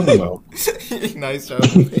are y'all talking about? Nice job.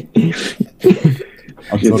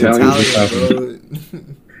 I'm The so Italians. Italian, bro.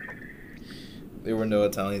 There were no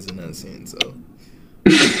Italians in that scene, so.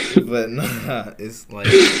 But nah, it's like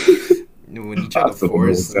when you try to I still don't know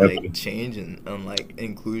force what's like happening. change and like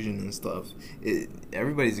inclusion and stuff,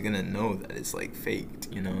 everybody's gonna know that it's like faked.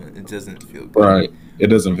 You know, it doesn't feel good. Right. It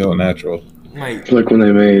doesn't feel natural. Like Like when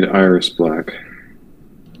they made Iris Black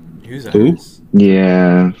who's Who? Iris?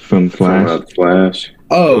 Yeah, from from Flash. Flash.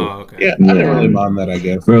 Oh, okay. yeah. I didn't Yeah. really mind that, I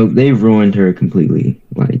guess. Bro, they ruined her completely.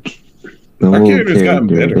 Like, the Her whole character's gotten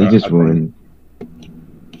character, better, they just I think.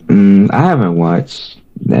 ruined. I haven't watched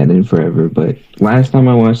that in forever, but last time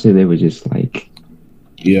I watched it, they were just like,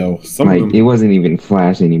 Yo, some like of it them. wasn't even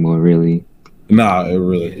Flash anymore, really. Nah, it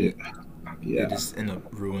really. They Yeah. just end up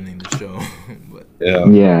ruining the show. But Yeah.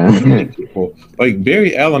 Yeah. People. Like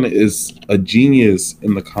Barry Allen is a genius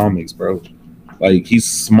in the comics, bro. Like he's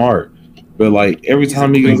smart, but like every He's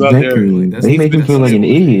time a he goes out there, Exactly. That's- They make him that's feel like an so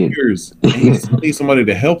idiot. years, and he still needs somebody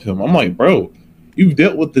to help him. I'm like, bro, you've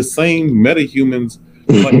dealt with the same metahumans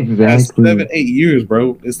for like the past Exactly. 7-8 years,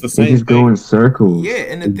 bro. It's the They same just go thing. in circles. yeah,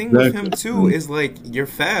 and the thing with him too is like you're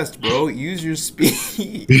fast, bro. Use your speed.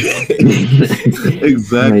 He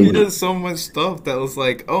Exactly. does so much stuff that was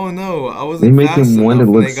like, oh no, I They wasn't make fast him want to enough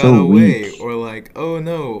and look they got so away, weak. or like, oh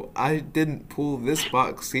no, I didn't pull this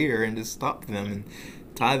box here and just stop them and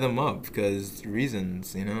tie them up because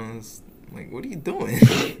reasons, you know. It's like, what are you doing?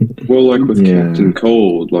 Well, like with Yeah. Captain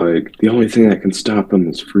Cold, like the only thing that can stop him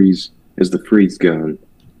is the freeze gun.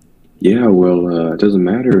 Yeah, well, it doesn't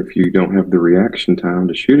matter if you don't have the reaction time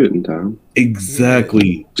to shoot it in time.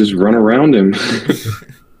 Exactly. Just run around him.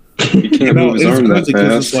 You can't move his it's arm that crazy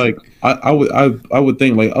because it's fast. like I would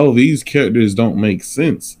think like, oh, these characters don't make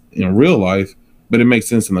sense in real life, but it makes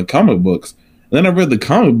sense in the comic books. And then I read the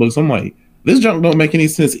comic books, I'm like, this junk don't make any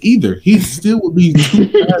sense either. He still would be too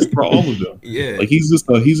fast for all of them. Yeah, Like he's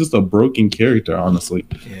just a broken character, honestly.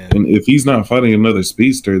 yeah, And if he's not fighting another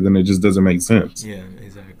speedster, then it just doesn't make sense. yeah,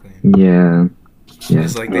 exactly. Yeah. Yeah.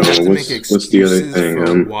 It's like they have to make what's the other excuses thing,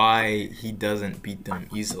 for um, why he doesn't beat them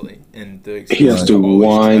easily, and the He has excuses to are always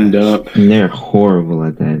wind trash. up. And they're horrible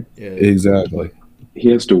at that. Yeah, Exactly. He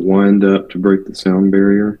has to wind up to break the sound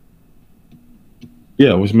barrier.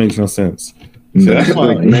 Yeah, which makes no sense. So that's No, why,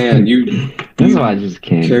 Like, man, you That's why I just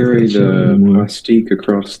can't. carry do that shit the anymore. Mystique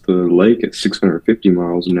across the lake at 650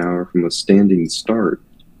 miles an hour from a standing start.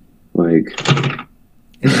 Like,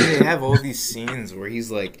 and then they have all these scenes where he's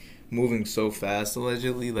like moving so fast,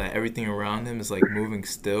 allegedly, that everything around him is like moving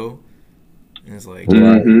still, and it's like,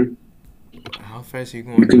 Right. mhm. how fast are you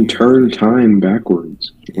going? You can here? turn time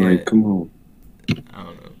backwards. Yeah. Like, come on. I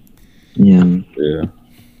don't know. Yeah. yeah.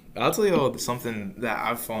 I'll tell you all something that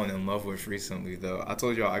I've fallen in love with recently, though. I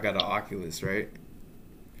told y'all I got an Oculus, right?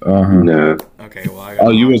 Uh-huh. No. Okay, well, I got Oh,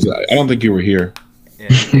 an you was Oculus. I don't think you were here. Yeah,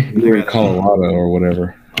 You were I in got a Colorado or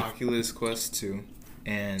whatever. Oculus Quest 2,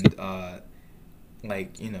 and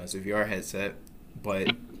like, you know, it's a VR headset,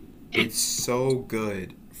 but it's so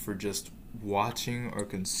good for just watching or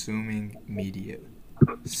consuming media.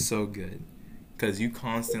 So good, because you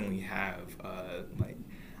constantly have like,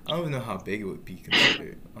 I don't even know how big it would be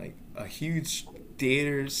considered, like a huge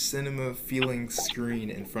theater cinema feeling screen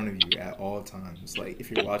in front of you at all times, like if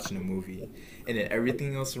you're watching a movie, and then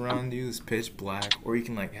everything else around you is pitch black, or you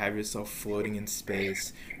can like have yourself floating in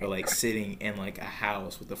space, or like sitting in like a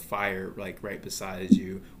house with a fire like right beside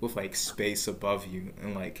you with like space above you,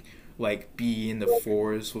 and like be in the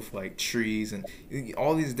forest with like trees and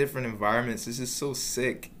all these different environments. This is so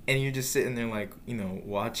sick, and you're just sitting there like, you know,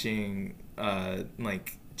 watching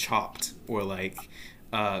like Chopped, or like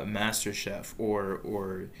MasterChef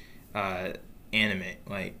or anime.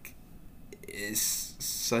 Like, it's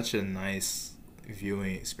such a nice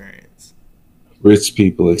viewing experience. Rich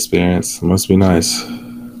people experience must be nice.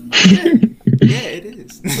 Yeah, it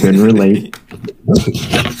is. Can relate.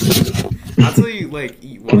 I'll tell you, like,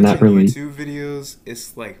 watching Cannot relate. YouTube videos,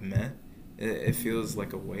 it's like meh. It feels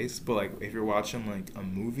like a waste. But like, if you're watching like a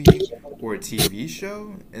movie or a TV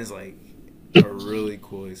show, it's like a really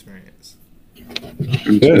cool experience.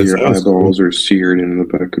 Until it your sounds eyeballs are seared into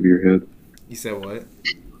the back of your head. You said what?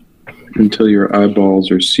 Until your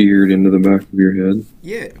eyeballs are seared into the back of your head.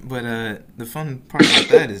 Yeah, but the fun part about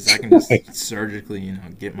that is I can just surgically,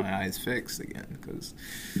 get my eyes fixed again. Cause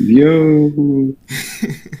Yo.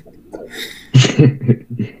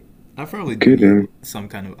 I probably Good, do man. need some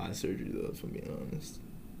kind of eye surgery though, if I'm being honest.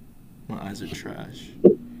 My eyes are trash.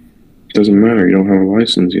 Doesn't matter. You don't have a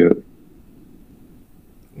license yet.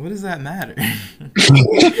 What does that matter?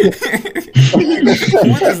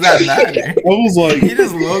 What does that matter? I was like, He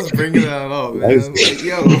just loves bringing that up, man. Nice. Like,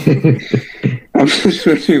 yo, I'm just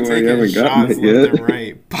wondering why you taking haven't gotten shots it left yet. and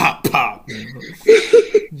right. Pop, pop.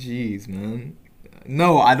 Jeez, man.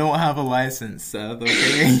 No, I don't have a license, Seth,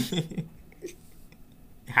 okay?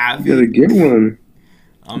 Have You gotta you? get one.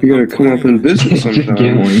 You gotta come up and visit Get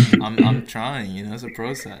sometime. one. I'm trying, it's a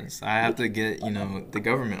process. I have to get, the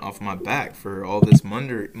government off my back for all this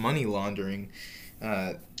money laundering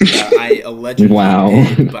that I allegedly Wow.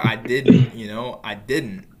 did, but I didn't, I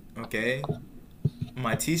didn't, okay?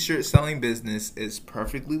 My t-shirt selling business is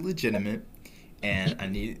perfectly legitimate, and I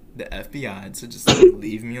need the FBI to just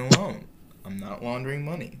leave me alone. I'm not laundering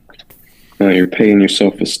money. Now you're paying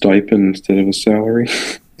yourself a stipend instead of a salary.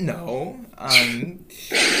 No, I'm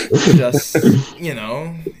just,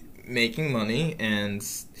 making money and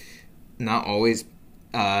not always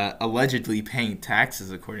allegedly paying taxes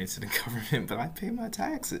according to the government, but I pay my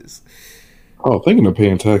taxes. oh, thinking of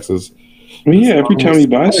paying taxes. Well, yeah, every time you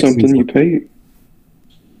buy something, you pay.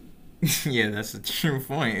 Yeah, that's a true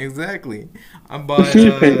point. Exactly. I bought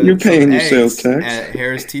You're paying some your sales eggs tax. at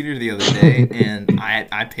Harris Teeter the other day, and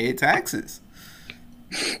I paid taxes.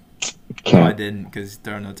 No, I didn't, because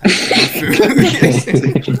there are no taxes on food.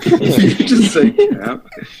 You just say cap.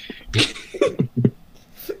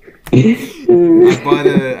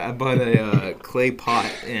 I bought a clay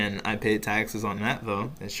pot, and I paid taxes on that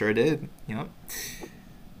though. It sure did. Yep,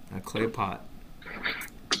 a clay pot.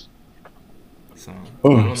 So.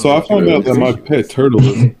 Oh, so I found out that my pet turtle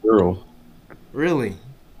is a girl. Really?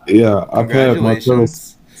 Yeah, I've had my turtle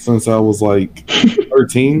Congratulations. since I was like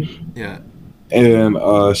 13, Yeah.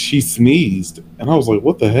 and she sneezed, and I was like,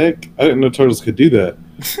 "What the heck?" I didn't know turtles could do that.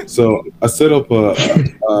 So I set up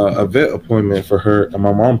a vet appointment for her, and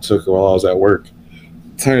my mom took her while I was at work.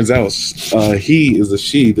 Turns out he is a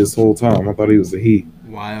she this whole time. I thought he was a he.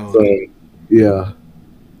 Wild. So yeah,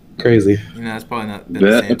 crazy. That's probably not been the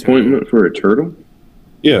Vet same appointment for a turtle?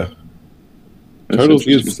 Yeah, That's turtles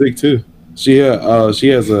get interesting. sick too. She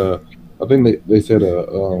has a, I think they said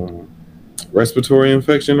a respiratory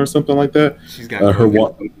infection or something like that. She's got Her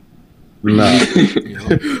COVID. nah,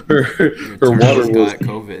 Yep. her Your her water turtle's was got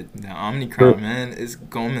COVID. The Omicron, man, is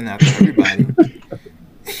going after everybody.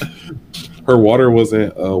 her water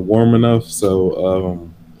wasn't warm enough, so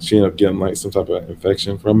she ended up getting like some type of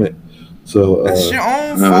infection from it. So That's your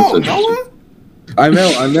own that's fault, interesting. Noah. I know.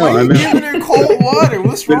 Why are you giving her cold water?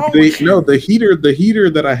 What's wrong with you? No, the heater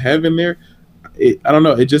that I have in there, I don't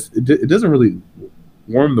know. It doesn't really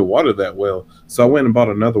warm the water that well. So I went and bought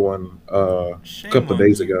another one a Shame couple of on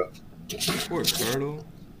days you. ago. Poor turtle.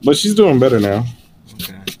 But she's doing better now.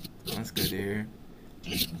 Okay, that's good to hear.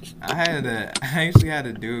 I actually had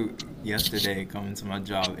a dude yesterday coming to my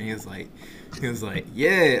job, and he was like,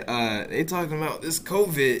 yeah, they talking about this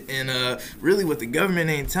COVID, and really what the government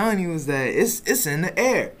ain't telling you is that it's in the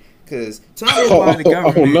air. Cause tell me why the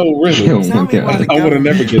government. Oh no, really? Oh Tell my me why the God. I would've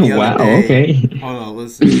never government. guessed the Wow, other day- okay. Hold on,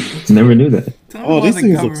 listen. Never knew that. Tell me Oh, why these the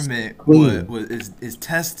things look government clean. is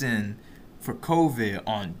testing for COVID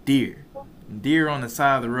on deer. Deer on the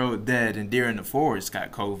side of the road dead, and deer in the forest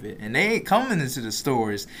got COVID, and they ain't coming into the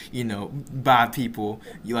stores, by people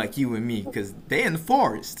like you and me, because they in the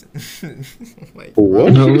forest. Like,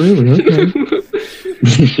 What? Oh, really? Okay.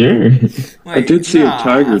 Sure. like, I did see a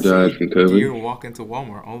tiger I see died from COVID. Deer walk into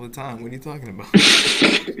Walmart all the time. What are you talking about? Hey,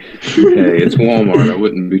 it's Walmart. I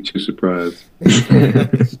wouldn't be too surprised. But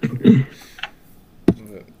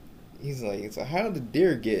he's like, so how did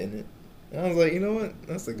deer get in it? And I was like, you know what?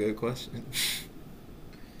 That's a good question.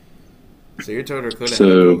 So your turtle could have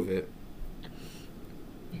So- had COVID.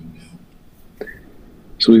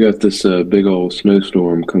 So we got this big old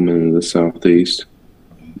snowstorm coming into the southeast.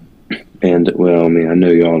 And well, I mean, I know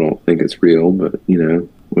y'all don't think it's real, but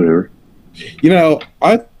whatever. You know,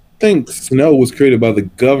 I think snow was created by the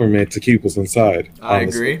government to keep us inside. I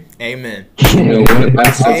honestly. agree. Amen. You know what?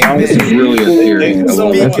 That's honestly really a theory. I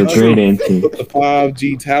love That's a that. great answer. Put the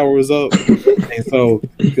 5G towers up, and so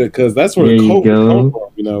because that's where There the you COVID go. come from.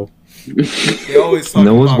 You know, They always talk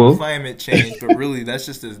Noah's about woke. climate change, but really that's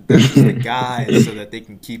just a guide so that they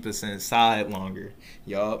can keep us inside longer.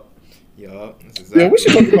 Yup. That's yeah, we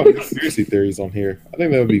should talk exactly- about conspiracy theories on here. I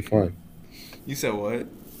think that would be fun. You said what?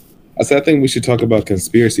 I said I think we should talk about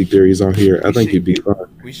conspiracy theories on here. I We think should- it'd be fun.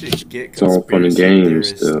 We should get It's all fun and conspiracy games.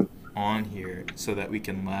 theorists Stuff. on here so that we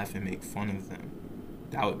can laugh and make fun of them.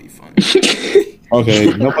 That would be fun. Okay,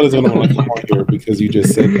 nobody's gonna want to come on here because you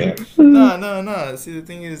just said that. No. See, the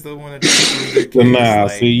thing is, they'll want to Nah,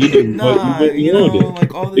 see, you didn't. Nah, you you know, ruined it.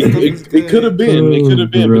 like all this stuff is good. It could have been. It could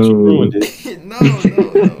have been, but you ruined it. No.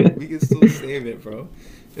 We can still save it, bro.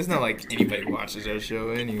 It's not like anybody watches our show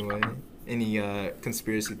anyway. Any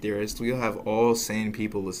conspiracy theorists. We'll have all sane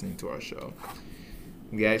people listening to our show.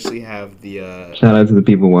 We actually have the Shout out to the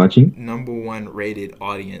people watching. #1 rated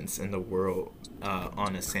audience in the world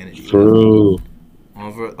on a sanity level. True.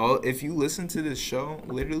 Overall, if you listen to this show,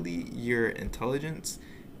 literally your intelligence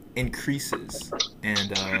increases,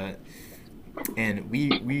 and we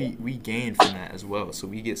gain from that as well. So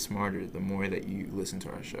we get smarter the more that you listen to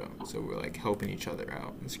our show. So we're like helping each other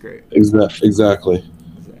out. It's great. Exactly.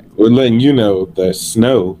 We're letting you know that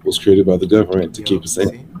snow was created by the government to keep us safe.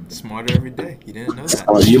 See? Smarter every day. You didn't know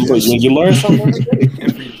that. You learn something every day.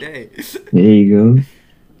 Every day. There you go.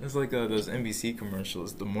 It's like those NBC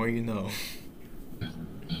commercials. The more you know.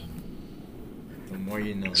 The more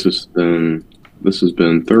you know. This has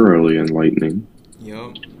been thoroughly enlightening.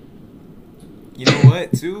 Yup. You know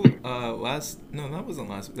what, too? That wasn't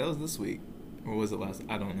last week. That was this week. Or was it last?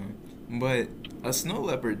 I don't know. But a snow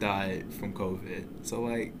leopard died from COVID. So,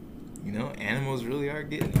 like, animals really are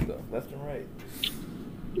getting it, though. Left and right.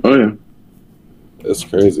 Oh yeah, That's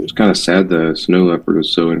crazy. it's kind of sad that snow leopard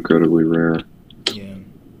is so incredibly rare. Yeah.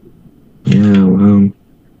 Yeah, well,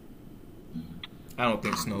 I don't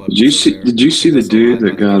think snow leopards Did you are see? there. Did you see the That's dude all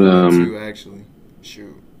I that got Two, actually.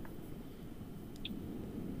 Shoot.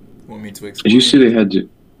 Want me to explain? Did you see they had to?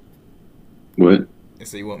 What?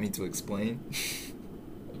 So you want me to explain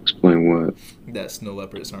Explain what? that snow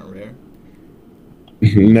leopards aren't rare?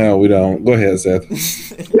 No, we don't. Go ahead, Seth.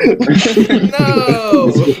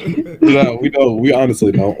 No. No, we don't. We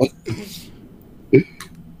honestly don't. Did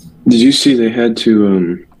you see they had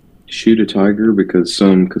to shoot a tiger because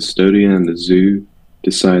some custodian in the zoo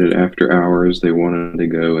decided after hours they wanted to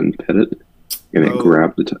go and pet it, and it Oh.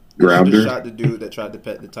 grabbed her? Shot the dude that tried to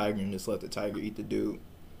pet the tiger and just let the tiger eat the dude.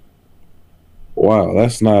 Wow,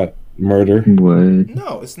 that's not murder. what?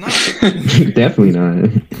 No, it's not. Definitely not.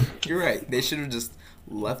 You're right. They should have just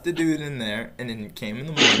left the dude in there and then came in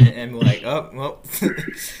the morning and be like, oh, well,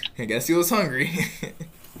 I guess he was hungry.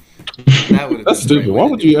 That would have That's stupid. Why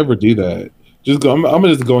would you ever do that? Just go. I'm gonna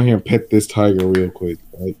just go in here and pet this tiger real quick.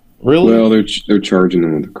 Like, really? Well, they're charging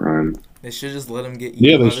them with a crime. They should just let him get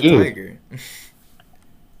Yeah, eaten they by the should. tiger.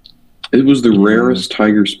 It was the rarest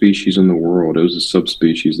tiger species in the world. It was a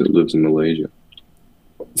subspecies that lives in Malaysia.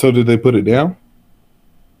 So did they put it down?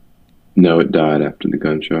 No, it died after the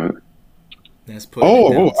gunshot. That's putting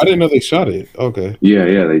it down, I didn't know they shot it. Okay. Yeah,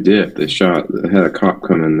 they did. They had a cop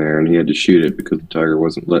come in there and he had to shoot it because the tiger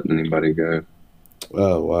wasn't letting anybody go.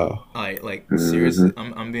 Oh wow. Like Mhm. seriously,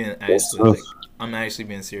 I'm being That's actually tough. I'm actually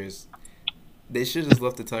being serious. They should just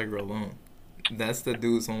left the tiger alone. That's the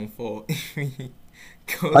dude's own fault.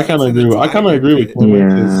 I kind of agree. I kind of agree with Yeah,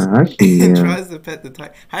 you. actually, And yeah. tries to pet the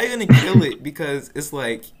tiger. How are you gonna kill it? Because it's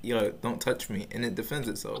like, don't touch me, and it defends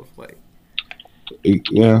itself. Like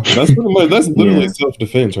Yeah, that's pretty much. That's literally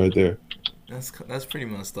self-defense right there. that's pretty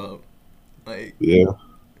messed up. Like, Yeah.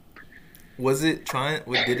 was it trying?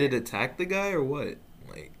 Did it attack the guy or what?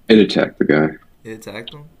 Like, It attacked the guy. it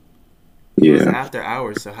attacked him. It was Yeah. after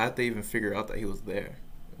hours, so how'd they even figure out that he was there?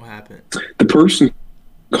 What happened? The person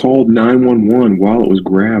called 911 while it was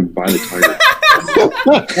grabbed by the tiger.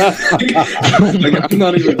 Like, I'm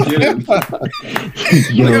not even kidding.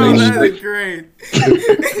 Yo, that is great.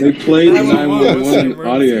 They played the 911 911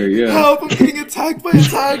 audio, yeah. Help! I'm getting attacked by a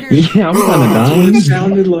tiger. yeah, I'm kind of dying. It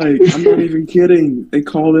sounded like, I'm not even kidding. They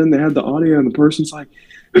called in, they had the audio, and the person's like,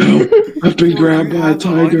 "Help, I've been grabbed by a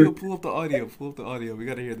tiger." Pull up the audio. We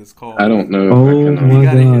gotta hear this call. I don't know. Oh if I can, my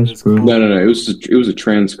gotta hear gosh, this bro. call. No. It was a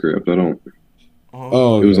transcript.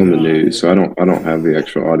 Oh, It was on the God. news, so I don't have the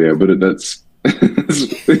actual audio. But that's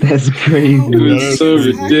it That's crazy. was so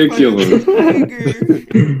Attacked by a ridiculous.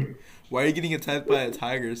 tiger. Why are you getting attacked by a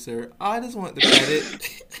tiger, sir? I just want to pet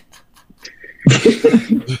it.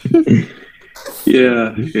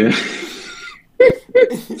 Yeah, yeah.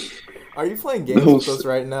 Are you playing games No, with us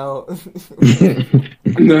right now?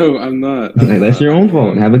 No, I'm not. Hey, that's your own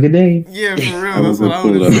fault. Have a good day. Yeah, for real. I That's will what I go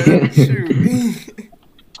would pull have it said. up. Shoot.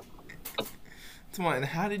 Come on,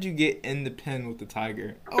 how did you get in the pen with the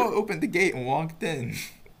tiger? Oh, I opened the gate and walked in.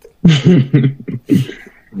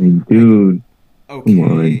 Dude,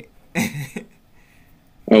 Okay.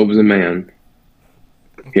 Oh, it was a man.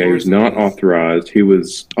 Of Yeah, he course was it not was. authorized. He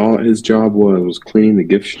was all his job was cleaning the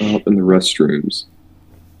gift shop and the restrooms.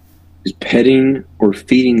 He's petting or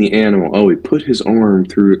feeding the animal. Oh, he put his arm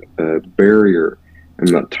through a barrier, and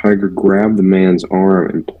that tiger grabbed the man's arm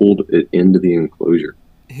and pulled it into the enclosure.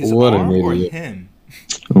 His What an arm or idiot. him?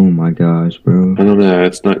 oh my gosh, bro. I don't know.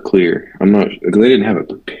 It's not clear. I'm not. They didn't have a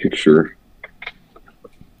picture.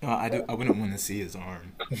 I wouldn't want to see his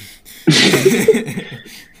arm.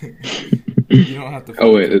 You don't have to.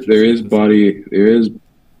 Oh wait, there is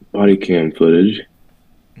body cam footage.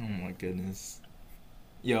 Oh my goodness.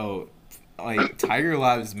 Yo, like Tiger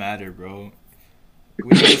Lives Matter, bro.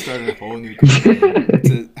 We need to start a whole new campaign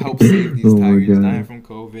to help save these Oh my tigers God. dying from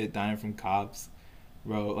COVID, dying from cops.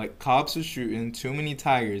 Bro, like cops are shooting too many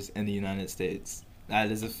tigers in the United States.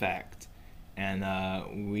 That is a fact.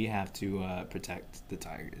 And we have to protect the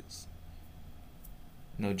tigers.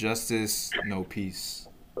 No justice, no peace.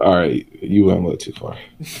 All right, you went a little too far.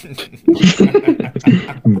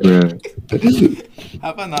 Bruh.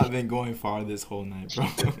 Have I not been going far this whole night, bro?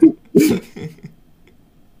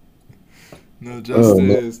 No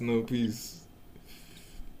justice, no peace.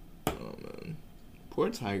 Oh man, poor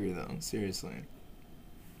tiger though. Seriously,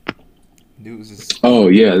 dude was just Oh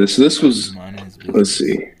yeah, this was. minding his business. Let's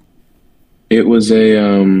see. It was a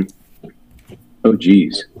Oh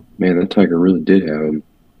geez, man, that tiger really did have him.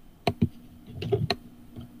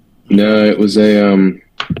 No, it was a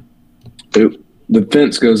the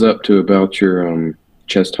fence goes up to about your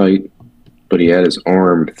chest height, but he had his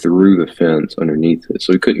arm through the fence underneath it,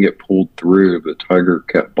 so he couldn't get pulled through. But the tiger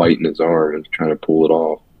kept biting his arm and trying to pull it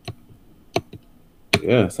off.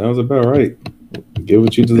 Yeah, sounds about right. Get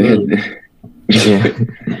what you They deserve. had- God,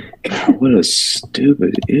 what a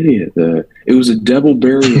stupid idiot! It was a double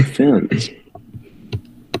barrier fence.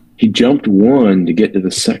 He jumped one to get to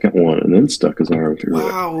the second one, and then stuck his arm through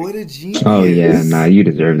it. Wow, what a genius! Oh yeah, nah, you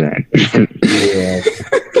deserve that.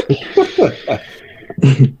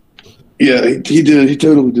 Yeah, he did. He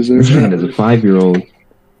totally deserved This man is a 5-year-old.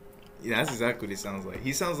 Yeah, that's exactly what he sounds like.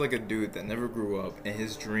 He sounds like a dude that never grew up, and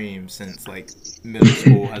his dream since like middle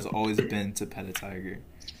school has always been to pet a tiger.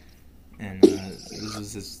 And this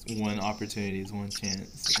was his one opportunity, his one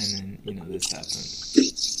chance, and then this happened.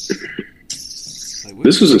 Like, what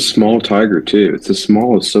This was a small tiger too. It's the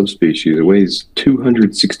smallest subspecies. It weighs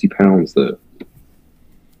 260 pounds though.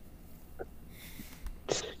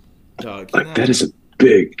 dog? Like that is a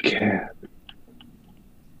big cat.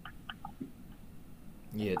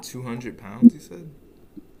 Yeah, 200 pounds. You said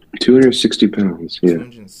 260 pounds. Yeah.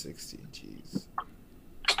 260. Jeez,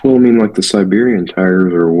 Well, I mean, like the Siberian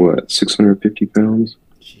tigers are what, 650 pounds?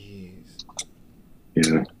 jeez.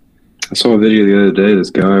 Yeah. I saw a video the other day. This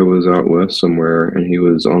guy was out west somewhere, and he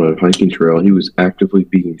was on a hiking trail. He was actively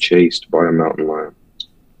being chased by a mountain lion.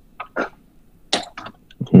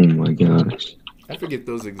 Oh my gosh. I forget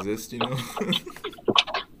those exist.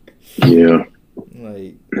 Yeah.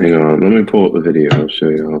 Like, Hang on. Let me pull up the video. I'll show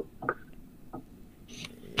you.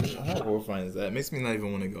 how horrifying is that? It makes me not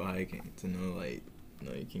even want to go hiking to know, like,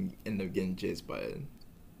 you can end up getting chased by a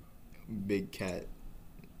big cat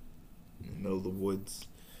in the middle of the woods.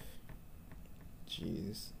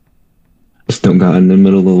 Jeez. Still got in the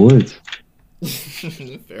middle of the woods.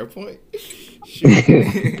 Fair point. Shoot.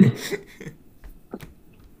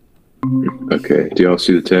 Okay. Do y'all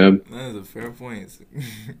see the tab? That is a fair point.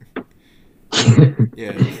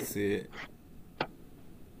 Yeah, let's see it.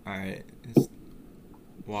 Alright, he's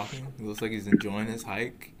walking. He looks like he's enjoying his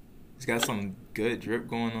hike. He's got some good drip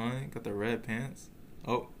going on. Got the red pants.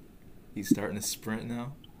 Oh, he's starting to sprint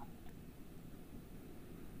now.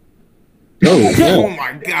 Oh, Oh yeah.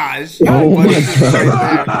 my gosh! Oh Buddy, my just right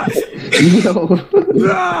there. Yo.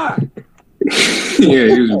 Yeah,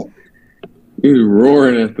 he was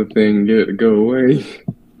roaring at the thing, get it to go away.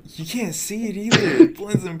 You can't see it either. It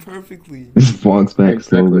blends in perfectly. Just walks back Exactly.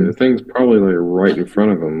 slowly. The thing's probably like right in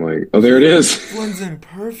front of him. Like, oh, there it is. Blends in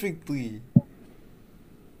perfectly.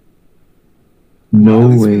 No At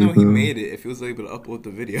least we way, know he bro. made it if he was able to upload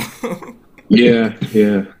the video. Yeah,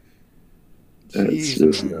 yeah. That's Jeez,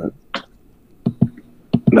 just man.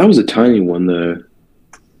 that was a tiny one though.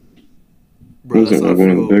 Bro, Wasn't that's how I like one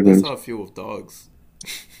of the feel. big That's ones. how I feel with dogs.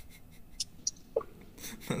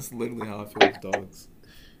 That's literally how I feel with dogs.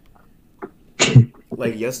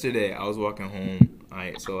 Like yesterday, I was walking home.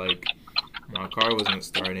 So like my car wasn't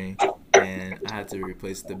starting, and I had to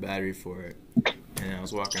replace the battery for it. And I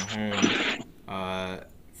was walking home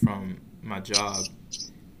from my job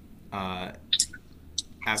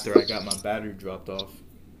after I got my battery dropped off.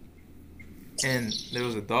 And there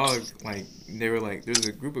was a dog, there was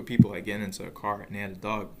a group of people getting into a car, and they had a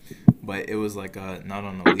dog, but it was not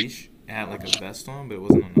on a leash. It had a vest on, but it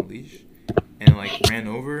wasn't on a leash. And ran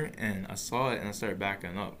over, and I saw it, and I started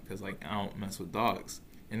backing up because I don't mess with dogs.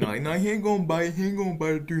 And they're like, "No, he ain't gonna bite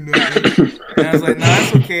or do nothing." And I was like, "Nah,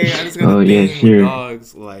 it's okay. I just got a thing with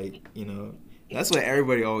dogs, That's what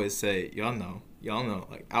everybody always say. Y'all know,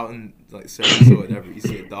 out in service or whatever, you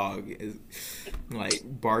see a dog is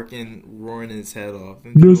barking, roaring his head off.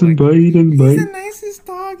 And doesn't bite. He's the nicest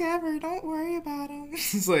dog ever. Don't worry about him.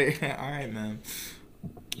 It's all right, man.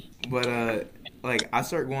 But I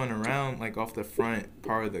start going around off the front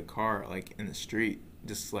part of the car, in the street,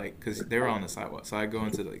 just because they were on the sidewalk. So I go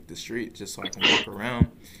into the street just so I can walk around.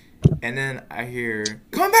 And then I hear,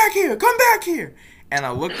 come back here! And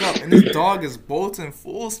I look up, and this dog is bolting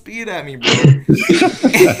full speed at me, bro.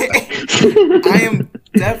 I am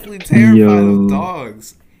definitely terrified of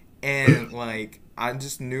dogs. And, I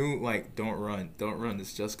just knew, don't run.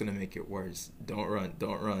 It's just going to make it worse. Don't run.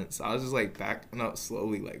 So I was just, backing up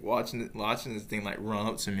slowly, watching this thing, run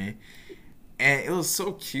up to me. And it was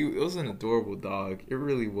so cute. It was an adorable dog. It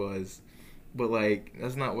really was. But,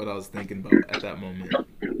 that's not what I was thinking about at that moment.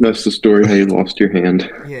 That's the story how you lost your hand.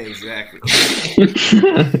 Yeah, exactly.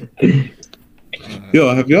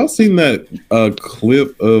 Yo, have y'all seen that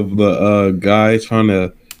clip of the guy trying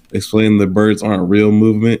to explain the birds aren't real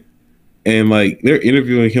movement? And, they're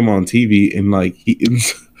interviewing him on TV, and, he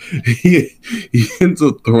ends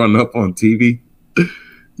up throwing up on TV.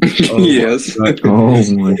 Yes. Oh,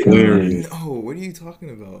 my God. Oh, what are you talking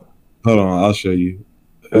about? Hold on, I'll show you.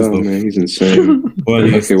 Oh man, he's insane.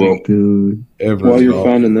 Okay, well, dude. While you're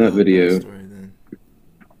finding that video,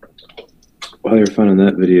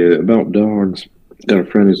 about dogs, got a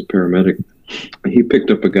friend who's a paramedic. He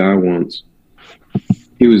picked up a guy once.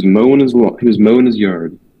 He was mowing his yard,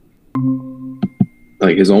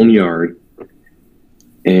 his own yard,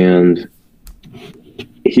 and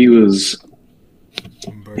he was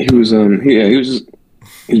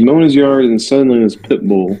mowing his yard, and suddenly this pit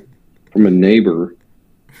bull from a neighbor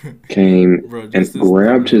came and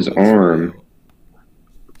grabbed his arm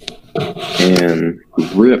and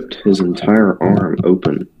ripped his entire arm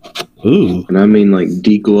open. Ooh. And I mean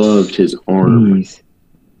degloved his arm.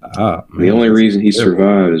 The only reason he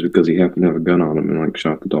survived is because he happened to have a gun on him and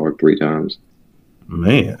shot the dog 3 times.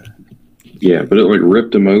 Man. Yeah, but it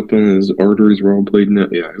ripped him open. His arteries were all bleeding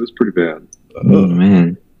out. Yeah, it was pretty bad. Oh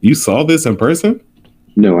man. You saw this in person?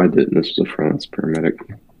 No, I didn't. This was a friend that's paramedic.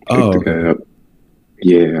 Oh, picked the guy up.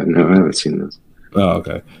 Yeah, no, I haven't seen this. Oh,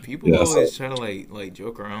 okay. People always try to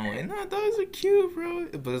joke around nah, dogs are cute, bro.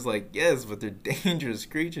 But it's yes, but they're dangerous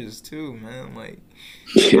creatures too, man.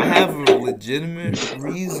 I have a legitimate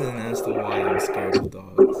reason as to why I'm scared of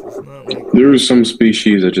dogs. It's not there are some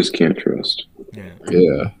species I just can't trust.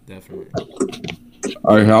 Yeah, definitely.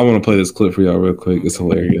 All right, I want to play this clip for y'all real quick. It's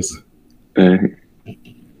hilarious.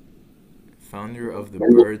 Founder of the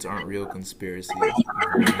Birds Aren't Real conspiracy. Get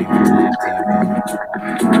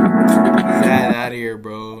that out of here,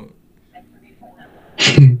 bro.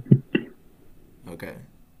 Okay.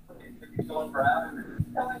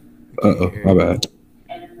 Uh-oh, my bad.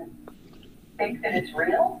 Think that it's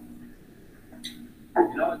real? I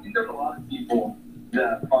think there's a lot of people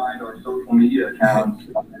that find our social media accounts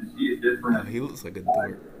and see a different. He looks like a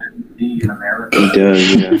dork. In America. He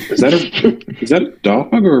does, yeah. Is that a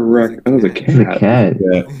dog or a raccoon? That was a cat. It's a cat.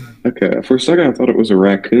 Yeah. Okay, for a second I thought it was a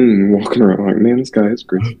raccoon walking around. Man, this guy is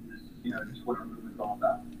crazy. Just what our movement's all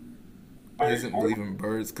about. He doesn't believe in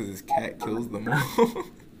birds because his cat kills them all.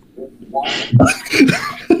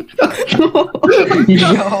 Yo.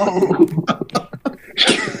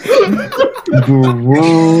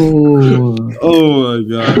 Bro. Oh my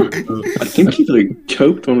God. I think he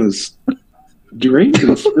choked on his drink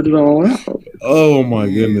and spit it all out. Oh my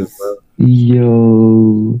goodness, bro.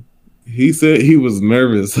 Yo. He said he was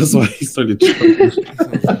nervous. That's why he started choking.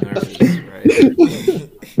 Right?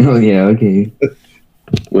 Oh yeah, okay.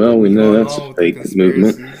 Well, we know that's a fake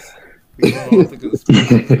movement. We know all the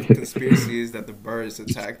conspiracy is that the birds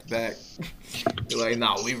attacked back. They're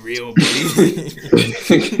nah, we real, buddy.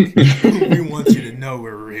 We want you to know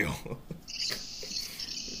we're real.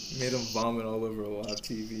 Made them vomit all over a live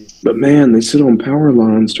TV. But man, they sit on power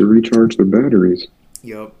lines to recharge their batteries.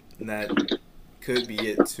 Yup, that could be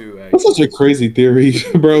it too. That's Actually, such a crazy theory,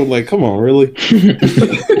 bro. Like, come on, really?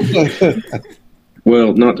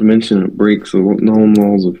 Well, not to mention it breaks the known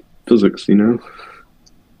laws of physics, you know?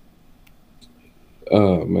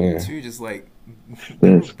 Oh man. too, just like That's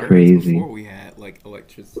there were birds crazy. before we had like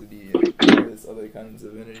electricity and various other kinds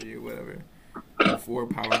of energy or whatever. Before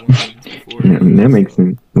power lines, before Yeah, I mean, that makes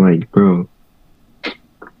sense. Like, bro,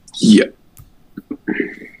 Yeah.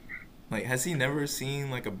 Like, has he never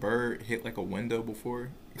seen like a bird hit like a window before?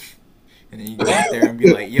 And then you go out there and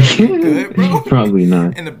be like, "Yo, you good, bro?" probably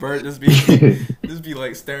not. And the bird just be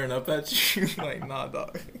like staring up at you, like, "Nah,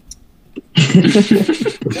 dog." Yeah,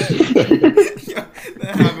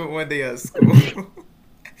 that happened one day at school.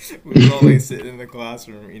 We was always sitting in the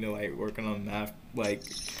classroom, like working on math, like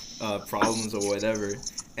problems or whatever,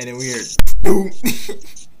 and then we heard boom.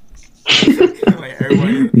 Like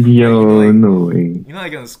everybody, Yo, like, no way.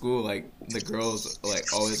 like in school, like the girls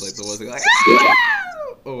like always like the ones that go, like "Ah!"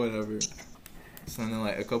 or whatever. So then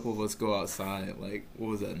like a couple of us go outside. Like, what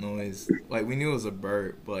was that noise? Like we knew it was a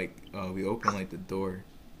bird, but like we opened like the door.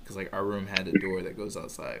 Cause like our room had a door that goes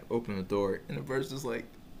outside. Open the door, and the bird's just like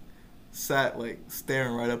sat like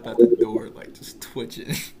staring right up at the door, like just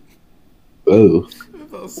twitching. Oh.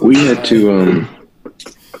 So We had bad. to,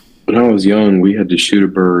 when I was young, we had to shoot a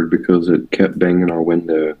bird because it kept banging our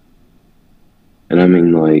window. And I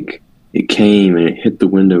mean, like, it came and it hit the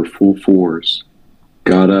window full force,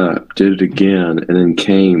 got up, did it again, and then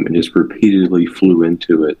came and just repeatedly flew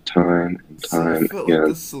into it time and So I time felt like again.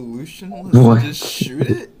 the solution was What? to just shoot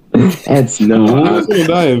it. At No, school? I- It's gonna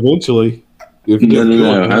die eventually. If No, you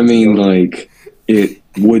no, no. I mean, like, it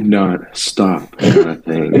would not stop, kind of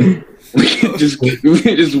thing. It just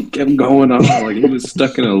kept going on. Like, it was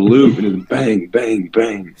stuck in a loop, and it was bang, bang,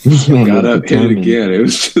 bang. This man Got was up, hit it determined. again. It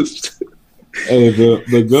was just. Hey,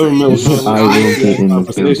 the government was So I will get in this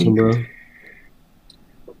compensation, bro.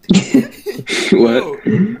 What?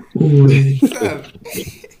 Whoa, Seth.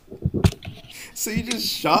 So you just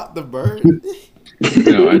shot the bird?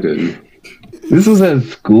 No, I didn't. This was at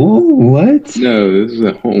school? What? No, this is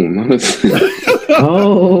at home. Honestly.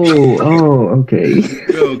 Oh, okay.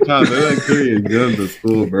 Yo, Kyle, they're like carrying guns at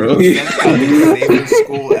school, bro. That's probably the safest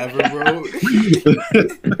school ever, bro.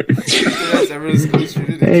 That's ever the school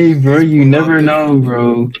shooting. Hey, bro, you never know,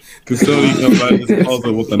 bro. Custodian comes out in his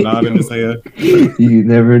closet with a knot in his hand. You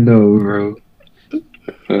never know, bro.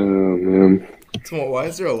 Oh man. So why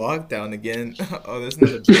is there a lockdown again? Oh, there's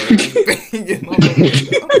another bird just banging on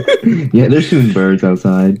the window. Yeah, they're shooting birds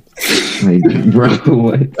outside. Like, bro,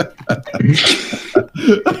 what?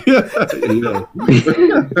 Yeah.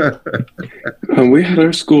 We had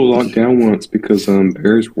our school locked down once because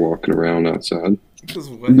bears were walking around outside. Because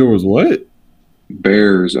what? There was what?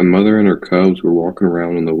 Bears, a mother and her cubs were walking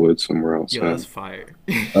around in the woods somewhere Yo, outside. that's fire.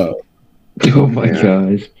 Oh my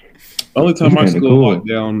gosh. Only time my That's kinda school cool. locked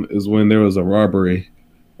down is when there was a robbery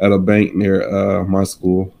at a bank near my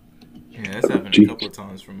school. Yeah, that's happened a couple of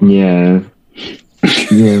times for my Yeah.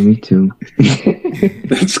 Yeah, me too.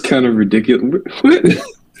 That's kind of ridiculous. What?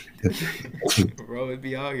 bro. It'd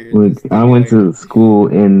be out here. Look, I went to school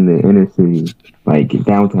in the inner city, like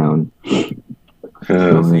downtown. Uh,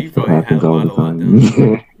 So you That probably happens had a all lot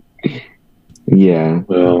the of time. Yeah.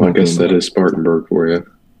 well, I guess that is Spartanburg for you.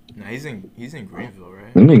 Nah, he's in Greenville,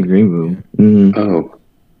 right? I'm in Greenville. Mhm. Oh,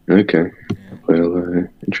 okay. Yeah. Well,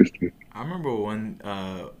 interesting. I remember one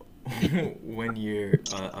year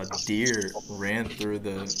a deer ran through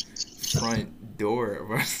the front door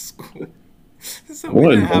of our school. So we What?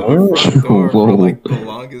 didn't have a front door for Whoa. like the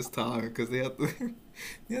longest time because they had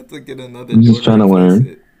to get another I'm door. just trying to replace learn.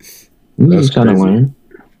 it. I'm That's just trying to crazy. learn.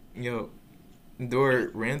 Yo,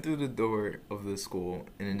 door ran through the door of the school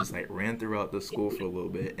and then just like ran throughout the school for a little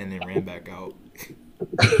bit and then ran back out.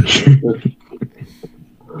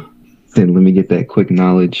 Said, let me get that quick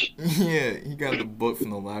knowledge. Yeah, he got the book from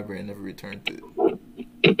the library and never returned it.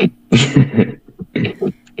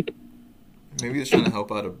 Maybe he was trying to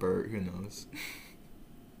help out a bird. Who knows?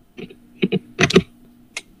 It's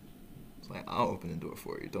like, I'll open the door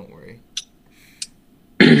for you. Don't worry.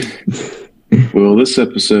 Well, this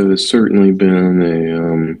episode has certainly been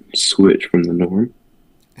a switch from the norm.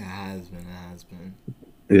 It has been. It has been.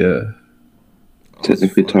 Yeah. That was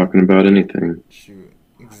Technically fun. talking about anything. Shoot.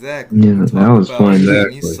 Exactly. Yeah, We that talk was about fun. Any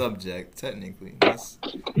Exactly. subject, technically.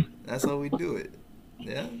 That's how we do it.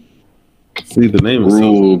 Yeah. See, the name is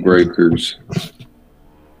Rule breakers. What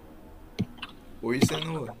were you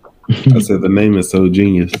saying, Noah? I said the name is so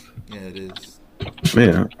genius. Yeah, it is.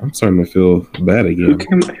 Man, I'm starting to feel bad Who again.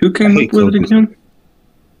 came I up with it hate again?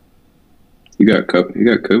 You got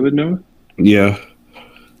COVID, Noah? Yeah.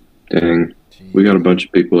 Dang. Jeez. We got a bunch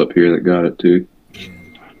of people up here that got it too.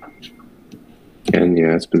 And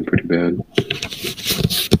yeah, it's been pretty bad.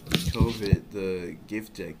 COVID, the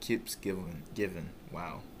gift that keeps giving.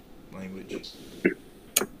 Wow, language.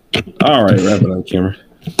 All right, wrap it up, Cameron.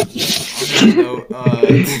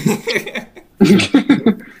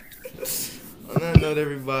 On that note,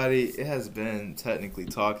 everybody, it has been Technically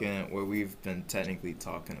Talking, where we've been technically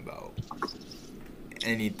talking about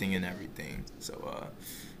anything and everything. So,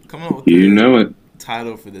 coming up with it.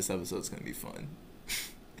 Title for this episode is going to be fun.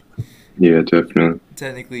 Yeah, definitely.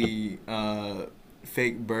 Technically,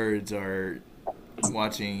 fake birds are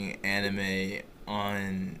watching anime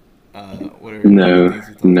on whatever.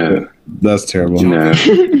 No. That's terrible.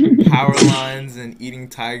 Jumping power lines and eating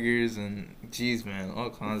tigers and jeez, man, all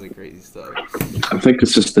kinds of crazy stuff. I think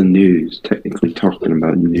it's just the news. Technically talking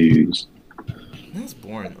about news. That's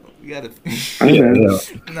boring though. We gotta. I know.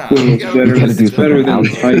 Nah, it's better than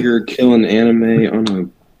Tiger killing anime on a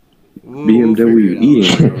BMW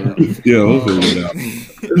eating. Yeah, we'll figure it out.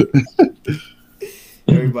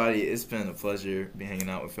 Everybody, it's been a pleasure be hanging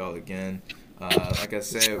out with y'all again. Like I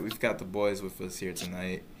said, we've got the boys with us here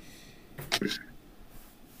tonight.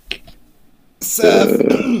 Seth.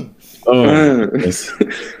 Yes.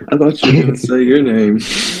 I thought you were gonna say your name.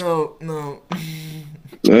 No.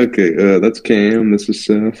 Okay, that's Cam. This is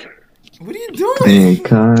Seth. What are you doing?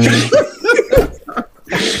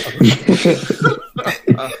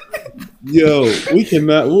 Yo,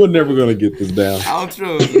 we're never gonna get this down.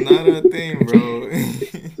 Outro is not a thing, bro.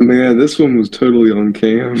 Man, this one was totally on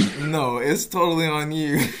Cam. No, it's totally on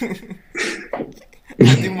you.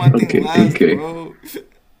 I do my thing last, bro.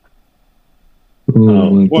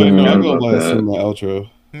 Oh, wait, no, I'm gonna about last in my outro.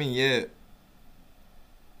 I mean, yeah.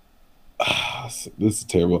 This is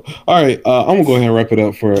terrible. All right, I'm gonna go ahead and wrap it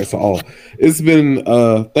up for us all. It's been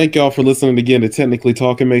thank y'all for listening again to Technically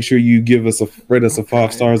Talking. Make sure you rate us a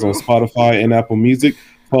 5 stars on Spotify and Apple Music.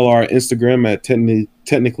 Follow our Instagram at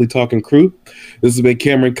Technically Talking Crew. This has been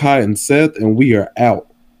Cameron, Kai, and Seth, and we are out.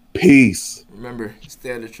 Peace. Remember,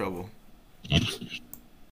 stay out of trouble.